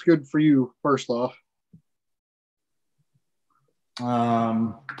 what looks good for you first off? It's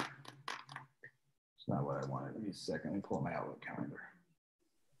not what I wanted. Give me a second. Let me pull my Outlook calendar.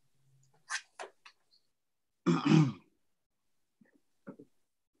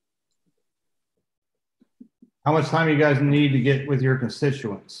 How much time you guys need to get with your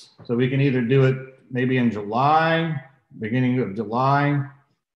constituents? So we can either do it maybe in July, beginning of July.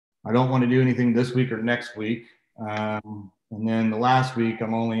 I don't want to do anything this week or next week. And then the last week,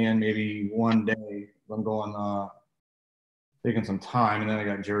 I'm only in maybe one day. I'm going taking some time, and then I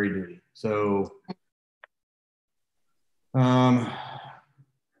got jury duty. So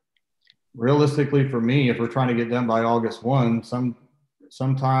realistically for me, if we're trying to get done by August 1,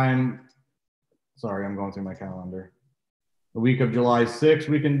 sometime, sorry, I'm going through my calendar. The week of July 6th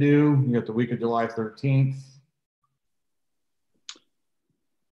we can do. You got the week of July 13th.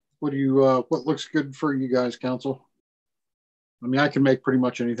 What looks good for you guys, council? I mean, I can make pretty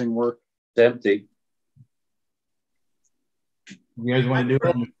much anything work. It's empty. You guys want to do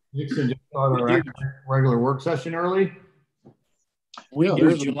it on the 6th and just start our regular work session early? We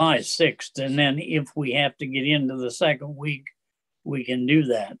do July 6th, and then if we have to get into the second week, we can do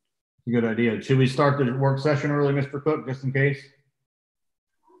that. Good idea. Should we start the work session early, Mr. Cook, just in case?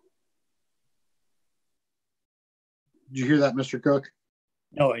 Did you hear that, Mr. Cook?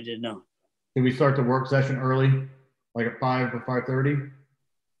 No, I did not. Should we start the work session early, like at 5 or 5:30?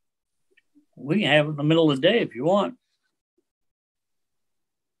 We can have it in the middle of the day if you want.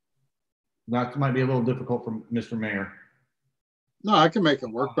 That might be a little difficult for Mr. Mayor. No, I can make it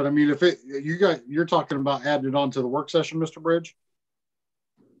work, but I mean, if you're talking about adding it on to the work session, Mr. Bridge?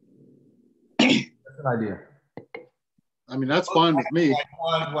 That's an idea. I mean, that's fine with me.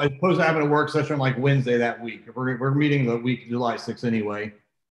 I suppose having a work session like Wednesday that week. We're meeting the week of July 6th anyway.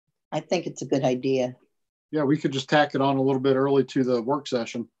 I think it's a good idea. Yeah, we could just tack it on a little bit early to the work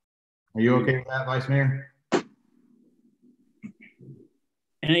session. Are you okay with that, Vice Mayor?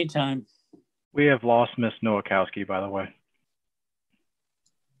 Anytime. We have lost Miss Nowakowski, by the way.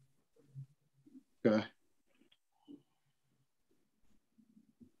 Okay.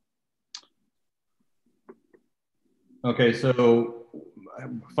 Okay, so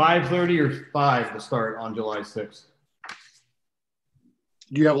 5:30 or 5 to start on July 6th?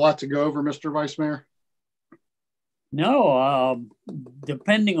 Do you have a lot to go over, Mr. Vice Mayor? No,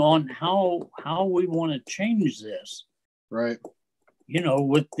 depending on how we want to change this. Right. You know,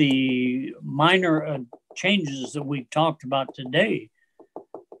 with the minor changes that we've talked about today,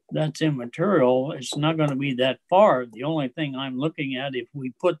 that's immaterial. It's not going to be that far. The only thing I'm looking at, if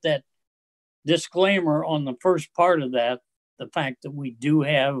we put that disclaimer on the first part of that, the fact that we do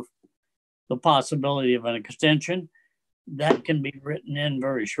have the possibility of an extension, that can be written in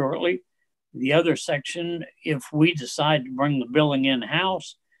very shortly. The other section, if we decide to bring the billing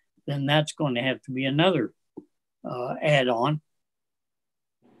in-house, then that's going to have to be another add-on.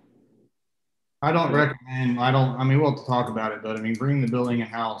 I don't recommend, I mean, we'll have to talk about it, but I mean, bringing the building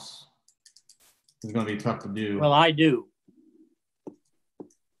in-house is going to be tough to do. Well, I do.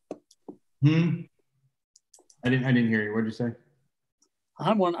 I didn't hear you. What'd you say?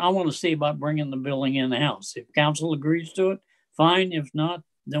 I want to see about bringing the building in the house. If council agrees to it, fine. If not,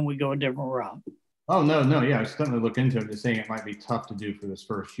 then we go a different route. Oh, no. Yeah, I certainly look into it. I'm just saying it might be tough to do for this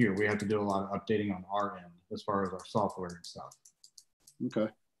first year. We have to do a lot of updating on our end as far as our software and stuff. Okay.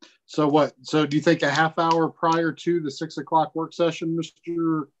 So do you think a half hour prior to the 6 o'clock work session,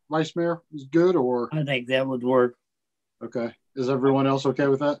 Mr. Vice Mayor, is good, or? I think that would work. Okay. Is everyone else okay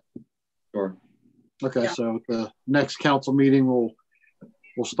with that? Sure. Okay. Yeah. So the next council meeting, we'll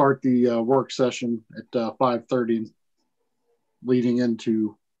start the work session at 5:30, leading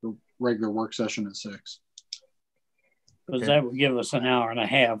into the regular work session at 6. Because that would give us an hour and a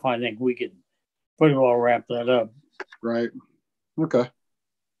half. I think we could pretty well wrap that up. Right. Okay.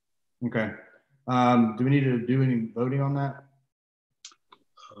 Okay. Do we need to do any voting on that?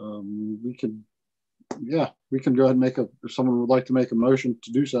 We can go ahead and if someone would like to make a motion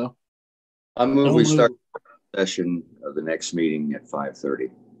to do so. I move we start the session of the next meeting at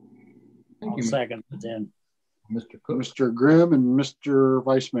 5:30. Thank you, Second, then. Mr. Cook. Mr. Grimm and Mr.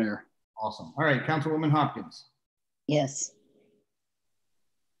 Vice Mayor. Awesome. All right, Councilwoman Hopkins. Yes.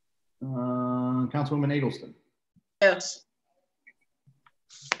 Councilwoman Eggleston. Yes.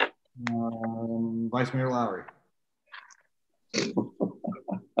 Vice Mayor Lowry.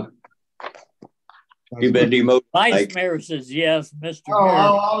 You've been demoted. Vice Mayor says yes.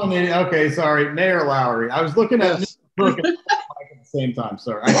 Mr. Mayor. Okay, sorry. Mayor Lowry. I was looking at Mr. Cook at the same time.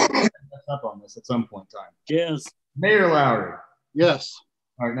 Sorry. I messed up on this at some point in time. Yes. Mayor Lowry. Yes.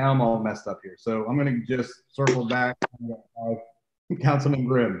 All right, now I'm all messed up here. So I'm going to just circle back. Councilman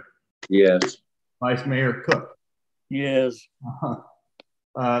Grimm. Yes. Vice Mayor Cook. Yes.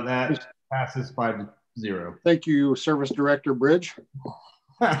 That passes 5-0. Thank you, Service Director Bridge.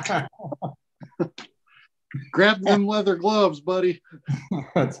 Grab them leather gloves, buddy.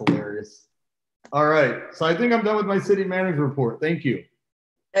 That's hilarious. All right. So I think I'm done with my city manager report. Thank you.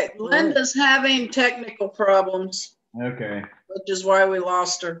 Hey, Linda's having technical problems, Okay. which is why we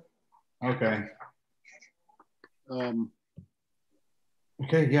lost her. Okay. Um,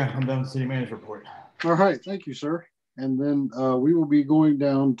 Okay. Yeah, I'm done with city manager report. all right. Thank you, sir. And then we will be going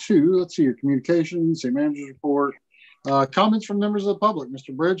down to, let's see, your communications, city manager's report, comments from members of the public.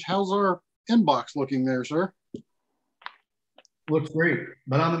 Mr. Bridge, how's our inbox looking there, sir? Looks great,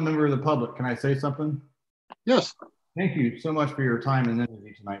 but I'm a member of the public. Can I say something? Yes. Thank you so much for your time and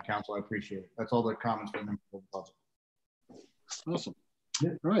energy tonight, Council. I appreciate it. That's all the comments from members of the public. Awesome. Yeah.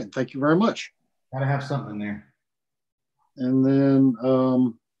 All right. Thank you very much. Gotta have something in there. And then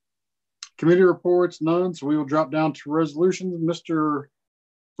committee reports, none. So we will drop down to resolutions. Mr.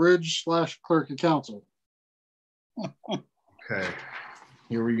 Bridge / Clerk of Council. Okay,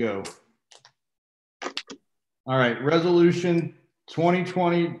 here we go. All right, resolution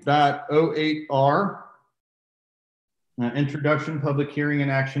 2020.08R. Introduction, public hearing and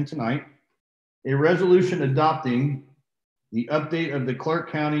action tonight. A resolution adopting the update of the Clark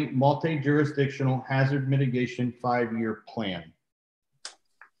County Multi-Jurisdictional Hazard Mitigation 5-year plan.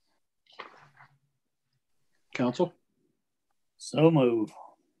 Council. So move.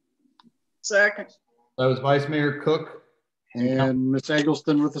 Second. That was Vice Mayor Cook. And Ms.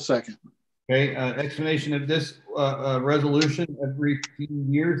 Eggleston with a second. Okay, explanation of this resolution. Every few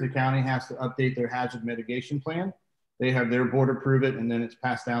years, the county has to update their hazard mitigation plan. They have their board approve it, and then it's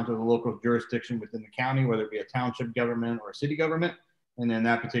passed down to the local jurisdiction within the county, whether it be a township government or a city government. And then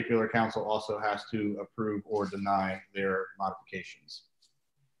that particular council also has to approve or deny their modifications.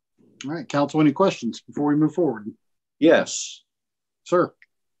 All right, Council, any questions before we move forward? Yes. Sir.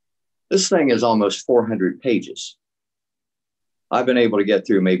 This thing is almost 400 pages. I've been able to get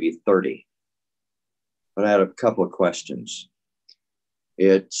through maybe 30, but I had a couple of questions.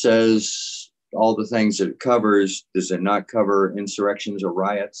 It says all the things that it covers. Does it not cover insurrections or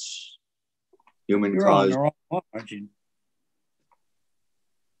riots? Human cause?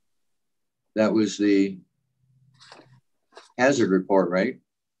 That was the hazard report, right?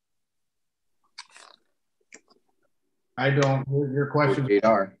 I don't, your question is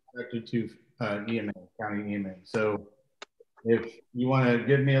are directed to EMA, county EMA. So if you want to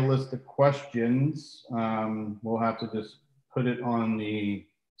give me a list of questions, we'll have to just put it on the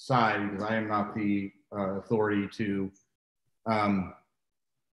side because I am not the authority to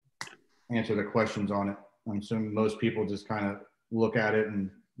answer the questions on it. I'm assuming most people just kind of look at it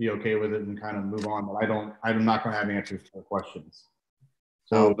and be okay with it and kind of move on, but I'm not going to have answers to the questions.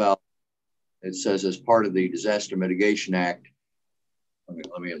 So how about, it says as part of the Disaster Mitigation Act,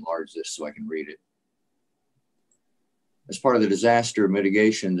 Let me enlarge this so I can read it. As part of the Disaster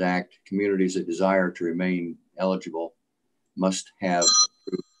Mitigation Act, communities that desire to remain eligible must have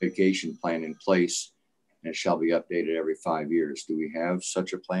a mitigation plan in place, and it shall be updated every 5 years. Do we have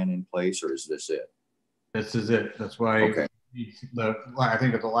such a plan in place, or is this it? This is it. That's why Okay. I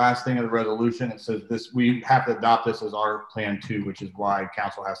think at the last thing of the resolution, it says this, we have to adopt this as our plan too, which is why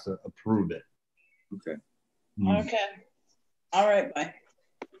council has to approve it. Okay. Okay. All right, bye.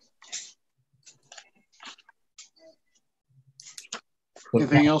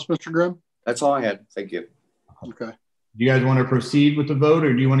 Anything else, Mr. Grimm? That's all I had. Thank you. Okay. Do you guys want to proceed with the vote,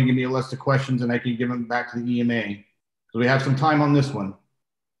 or do you want to give me a list of questions and I can give them back to the EMA? So we have some time on this one.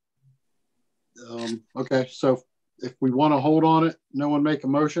 Okay, so if we want to hold on it, no one make a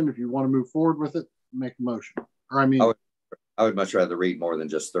motion. If you want to move forward with it, make a motion. Or I mean, I would much rather read more than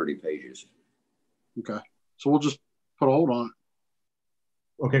just 30 pages. Okay, so we'll just put a hold on it.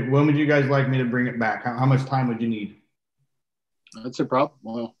 Okay, when would you guys like me to bring it back? How much time would you need? That's a problem.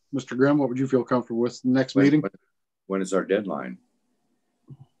 Well, Mr. Grimm, what would you feel comfortable with? Next meeting? When is our deadline?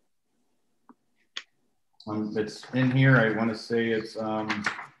 It's in here. I want to say it's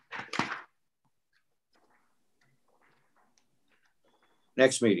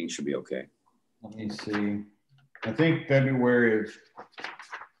next meeting should be okay. Let me see. I think February of the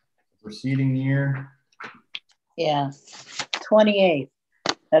preceding year. Yeah, 28th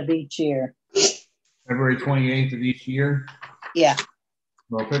of each year. February 28th of each year. Yeah.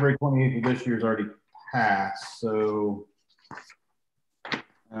 Well, February 28th of this year is already passed, so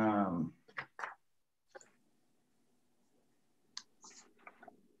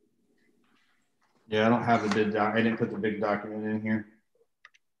yeah, I don't have the bid doc. I didn't put the big document in here.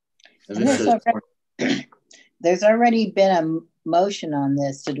 There's already been a motion on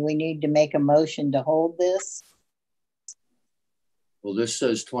this. Did we need to make a motion to hold this? Well, this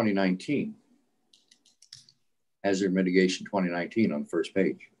says 2019. Hazard Mitigation 2019 on the first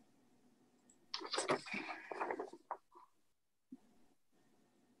page.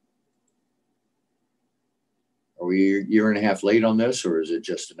 Are we a year and a half late on this, or is it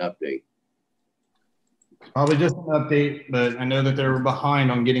just an update? Probably just an update, but I know that they were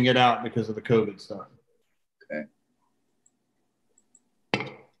behind on getting it out because of the COVID stuff.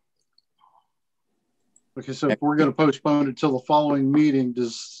 Okay. Okay, so if we're going to postpone it till the following meeting, do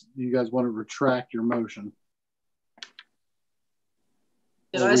you guys want to retract your motion?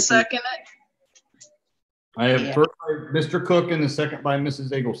 Did I second it? I have first by Mr. Cook and the second by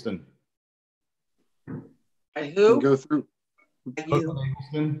Mrs. Eggleston. By who? Go through. By you.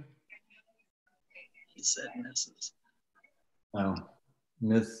 Eggleston. He said Mrs. Oh,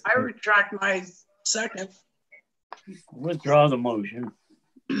 Miss. I retract my second. Withdraw the motion.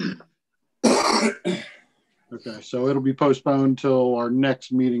 Okay, so it'll be postponed till our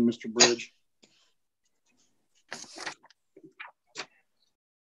next meeting, Mr. Bridge.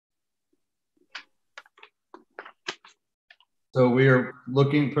 So we are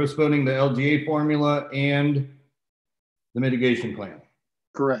postponing the LGA formula and the mitigation plan.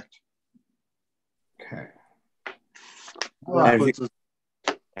 Correct. Okay. And we can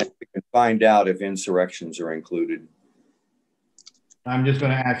find out if insurrections are included. I'm just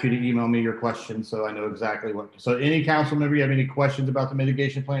going to ask you to email me your questions so I know exactly what. So any council member, you have any questions about the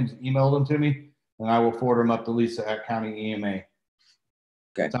mitigation plans, email them to me and I will forward them up to Lisa at County EMA.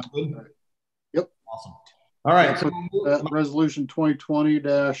 Okay. Sound good? Yep. Awesome. All right. So resolution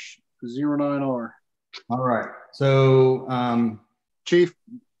 2020-09R. All right. So Chief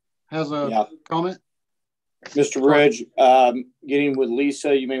has a comment. Mr. Bridge, getting with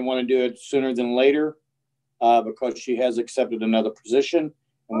Lisa, you may want to do it sooner than later because she has accepted another position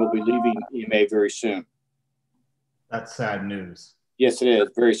and will be leaving EMA very soon. That's sad news. Yes, it is.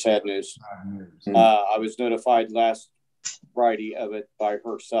 Very sad news. Sad news. I was notified last Friday of it by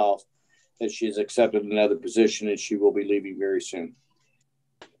herself that she has accepted another position and she will be leaving very soon.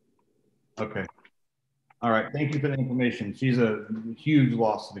 Okay. All right. Thank you for the information. She's a huge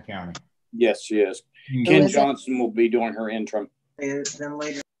loss to the county. Yes, she is. Ken Johnson will be doing her interim. Then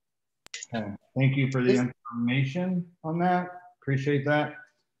later. Okay. Thank you for the information on that. Appreciate that.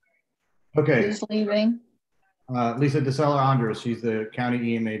 Okay. Who's leaving? Lisa DeSella Andres. She's the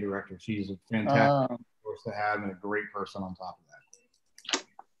county EMA director. She's a fantastic force to have and a great person on top of that.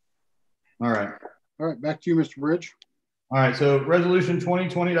 All right. All right. Back to you, Mr. Bridge. All right. So resolution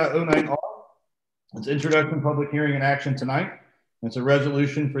 2020.09R. It's introduction, public hearing, and action tonight. It's a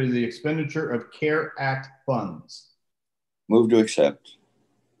resolution for the expenditure of CARE Act funds. Move to accept.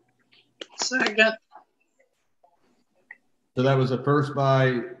 Second. So that was a first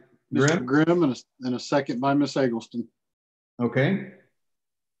by Mr. Grimm and a second by Miss Eggleston. Okay.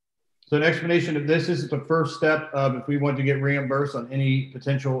 So an explanation of this is the first step of if we want to get reimbursed on any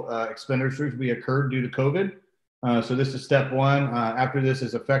potential expenditures we occurred due to COVID. So this is step one. After this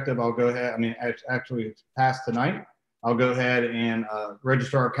is effective, I'll go ahead. I mean, actually it's passed tonight. I'll go ahead and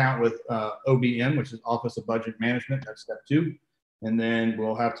register our account with OBM, which is Office of Budget Management. That's step two. And then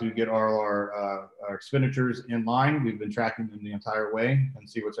we'll have to get all our expenditures in line. We've been tracking them the entire way and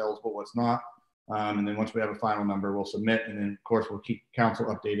see what's eligible, what's not. And then once we have a final number, we'll submit. And then, of course, we'll keep council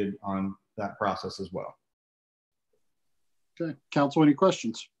updated on that process as well. Okay. Council, any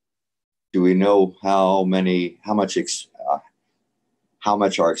questions? Do we know how much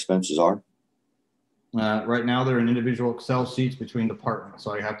our expenses are? Right now, they're in individual Excel sheets between departments.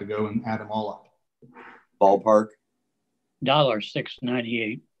 So I have to go and add them all up. Ballpark?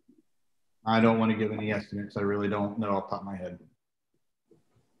 $6.98. I don't want to give any estimates. I really don't know off the top of my head.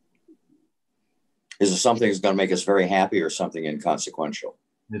 Is it something that's going to make us very happy or something inconsequential?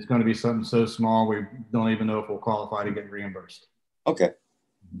 It's going to be something so small we don't even know if we'll qualify to get reimbursed. Okay.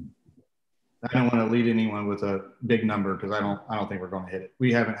 I don't want to lead anyone with a big number because I don't think we're going to hit it.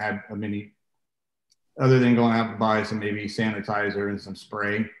 We haven't had a many, other than going out to buy some maybe sanitizer and some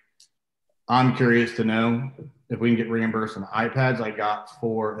spray. I'm curious to know if we can get reimbursed on the iPads I got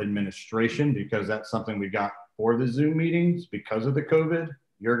for administration, because that's something we got for the Zoom meetings because of the COVID.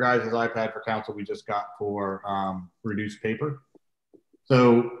 Your guys' iPad for council we just got for reduced paper.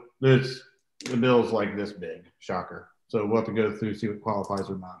 So the bill's like this big, shocker. So we'll have to go through, see what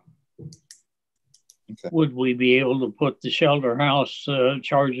qualifies or not. Okay. Would we be able to put the shelter house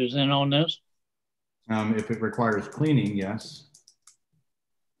charges in on this? If it requires cleaning, yes.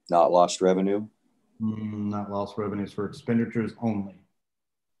 Not lost revenue? Not lost revenues, for expenditures only.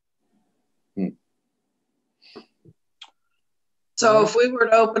 So if we were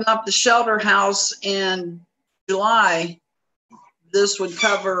to open up the shelter house in July, this would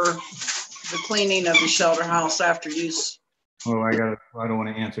cover the cleaning of the shelter house after use. Oh, I don't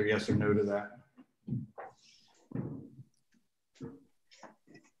want to answer yes or no to that.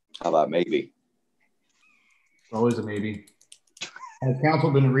 How about maybe? It's always a maybe. Has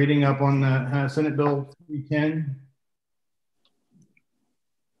council been reading up on the Senate Bill 310?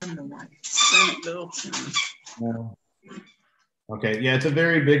 Senate Bill. No. Okay, yeah, it's a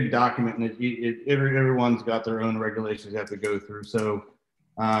very big document, and everyone's got their own regulations they have to go through. So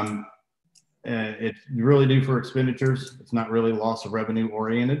it's really due for expenditures. It's not really loss of revenue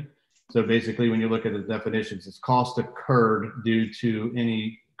oriented. So basically, when you look at the definitions, it's cost incurred due to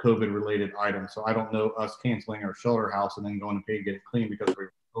any COVID related items. So I don't know us canceling our shelter house and then going to pay to get it clean because we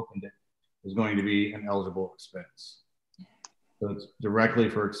opened it is going to be an eligible expense. So it's directly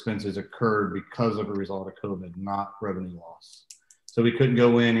for expenses occurred because of a result of COVID, not revenue loss. So we couldn't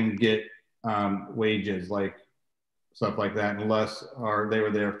go in and get wages, like stuff like that, unless they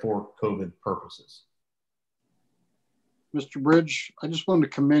were there for COVID purposes. Mr. Bridge, I just wanted to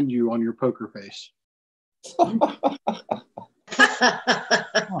commend you on your poker face. So,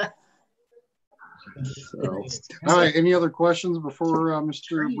 all right, any other questions before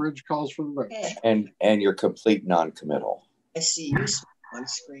Mr. Bridge calls for the vote? And you're complete non-committal. I see you on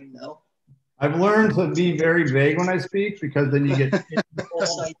screen though. I've learned to be very vague when I speak because then you get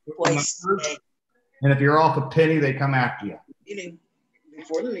and if you're off a penny, they come after you.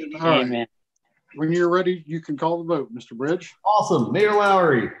 Before the meeting. All right. Amen. When you're ready, you can call the vote, Mr. Bridge. Awesome. Mayor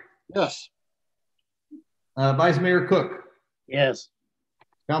Lowry. Yes. Vice Mayor Cook. Yes.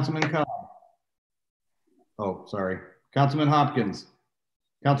 Councilman Cobb. Oh, sorry. Councilman Hopkins.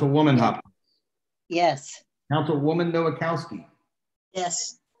 Councilwoman Hopkins. Yes. Councilwoman Nowakowski.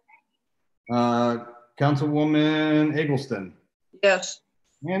 Yes. Councilwoman Eggleston. Yes.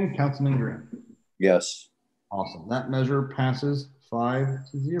 And Councilman Grimm. Yes. Awesome. That measure passes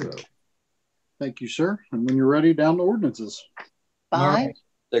 5-0. Thank you, sir. And when you're ready, down to ordinances. 5?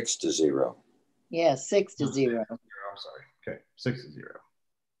 6-0. Yeah, 6-0. I'm sorry. Okay, 6-0.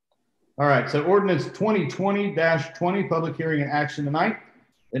 All right, so ordinance 2020-20, public hearing and action tonight.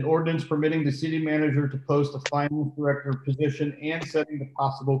 An ordinance permitting the city manager to post a finance director position and setting the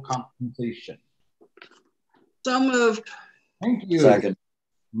possible compensation. So moved. Thank you. Second.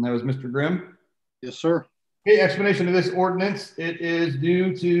 And that was Mr. Grimm. Yes, sir. Okay, explanation of this ordinance. It is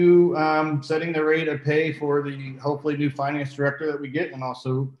due to setting the rate of pay for the hopefully new finance director that we get, and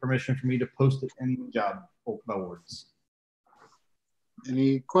also permission for me to post it in the job boards.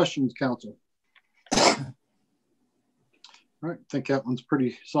 Any questions, council? All right, I think that one's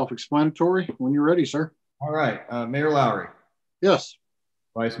pretty self-explanatory. When you're ready, sir. All right, Mayor Lowry. Yes.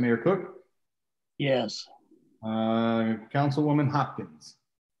 Vice Mayor Cook. Yes. Councilwoman Hopkins.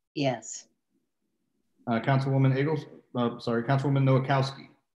 Yes. Councilwoman Councilwoman Nowakowski.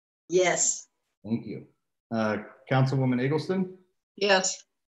 Yes. Thank you. Councilwoman Eggleston? Yes.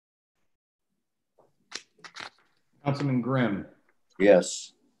 Councilman Grimm?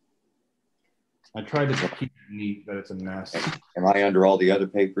 Yes. I tried to keep it neat, but it's a mess. Am I under all the other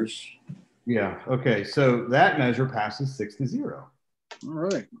papers? Yeah, okay, so that measure passes 6-0. All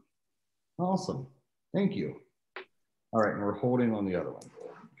right. Awesome, thank you. All right, and we're holding on the other one.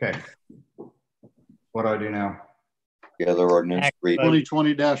 Okay, what do I do now? The other ordinance, read.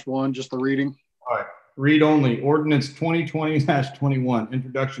 2020-1, just the reading. All right, read only. Ordinance 2020-21,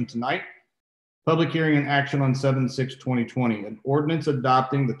 introduction tonight. Public hearing and action on 7/6/2020. An ordinance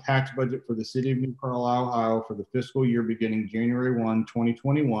adopting the tax budget for the city of New Carlisle, Ohio for the fiscal year beginning January 1,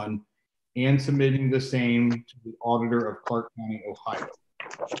 2021, and submitting the same to the auditor of Clark County, Ohio.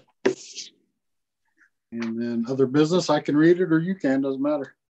 And then other business, I can read it or you can, doesn't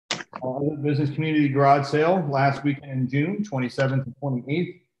matter. Other business community garage sale last weekend in June, 27th and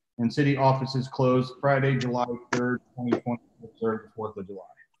 28th, and city offices closed Friday, July 3rd, 2020, observed the 4th of July.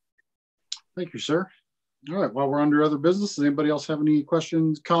 Thank you, sir. All right, while we're under other business, does anybody else have any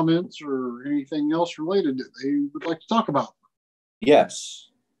questions, comments, or anything else related that they would like to talk about? Yes.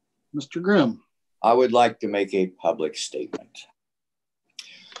 Mr. Grimm. I would like to make a public statement.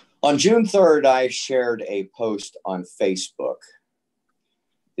 On June 3rd, I shared a post on Facebook.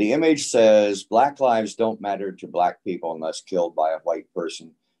 The image says, "Black lives don't matter to Black people unless killed by a white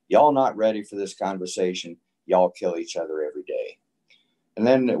person. Y'all not ready for this conversation. Y'all kill each other every day." And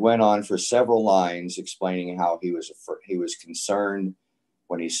then it went on for several lines explaining how he was concerned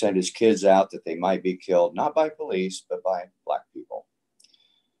when he sent his kids out that they might be killed, not by police, but by Black people.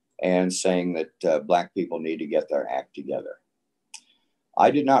 And saying that Black people need to get their act together.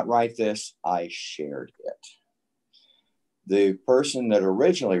 I did not write this, I shared it. The person that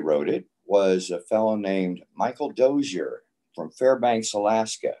originally wrote it was a fellow named Michael Dozier from Fairbanks,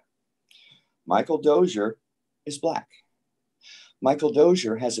 Alaska. Michael Dozier is Black. Michael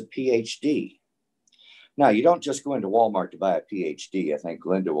Dozier has a PhD. Now, you don't just go into Walmart to buy a PhD. I think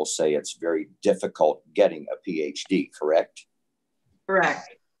Linda will say it's very difficult getting a PhD, correct?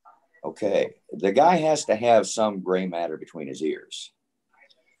 Correct. Okay. The guy has to have some gray matter between his ears.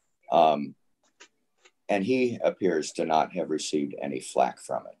 And he appears to not have received any flack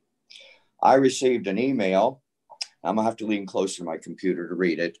from it. I received an email. I'm going to have to lean closer to my computer to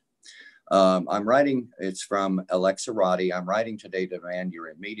read it. I'm writing, it's from Alexa Roddy. I'm writing today to demand your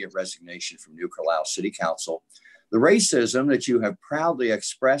immediate resignation from New Carlisle City Council. The racism that you have proudly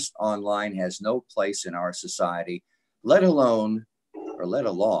expressed online has no place in our society, let along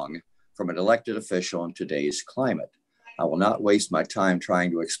from an elected official in today's climate. I will not waste my time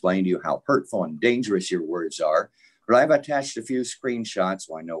trying to explain to you how hurtful and dangerous your words are, but I've attached a few screenshots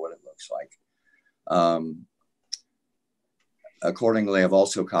so I know what it looks like. Accordingly, I've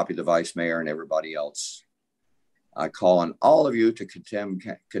also copied the vice mayor and everybody else. I call on all of you to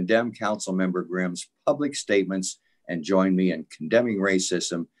condemn Council Member Grimm's public statements and join me in condemning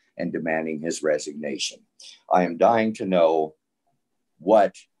racism and demanding his resignation. I am dying to know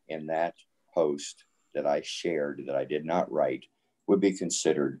what in that post that I shared that I did not write would be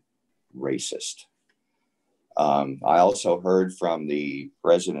considered racist. I also heard from the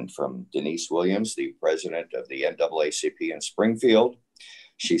president, from Denise Williams, the president of the NAACP in Springfield.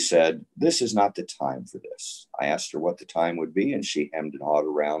 She said, "This is not the time for this." I asked her what the time would be, and she hemmed and hawed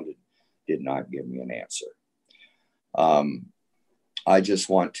around and did not give me an answer. I just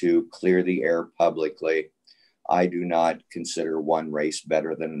want to clear the air publicly. I do not consider one race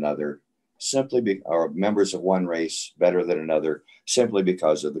better than another, or members of one race better than another, simply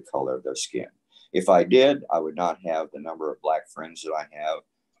because of the color of their skin. If I did, I would not have the number of Black friends that I have,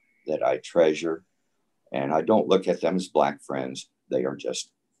 that I treasure. And I don't look at them as Black friends. They are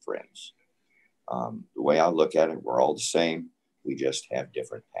just friends. The way I look at it, we're all the same. We just have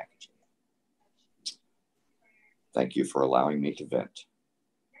different packaging. Thank you for allowing me to vent.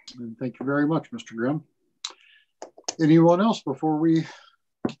 And thank you very much, Mr. Grimm. Anyone else before we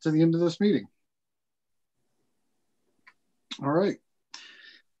get to the end of this meeting? All right.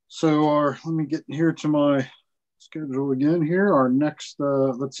 So let me get here to my schedule again here. Our next,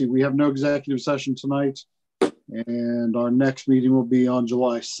 let's see, we have no executive session tonight. And our next meeting will be on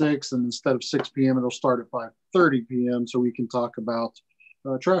July 6th. And instead of 6 p.m., it'll start at 5:30 p.m. so we can talk about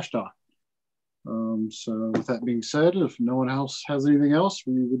trash talk. So with that being said, if no one else has anything else,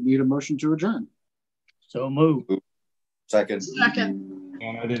 we would need a motion to adjourn. So move. Second.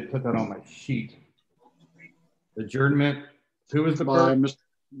 And I didn't put that on my sheet. Adjournment. Who was the first?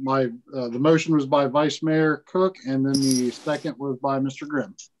 The motion was by Vice Mayor Cook, and then the second was by Mr.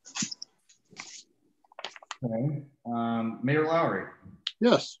 Grimm. Okay. Mayor Lowry.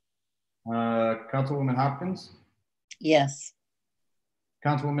 Yes. Councilwoman Hopkins, Yes.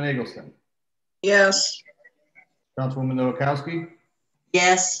 Councilwoman Eggleston, Yes. Councilwoman Nowakowski,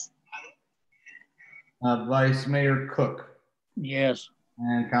 Yes. Vice Mayor Cook, Yes.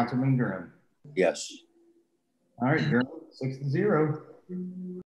 and Councilman Durham. Yes. All right, Durham, 6-0.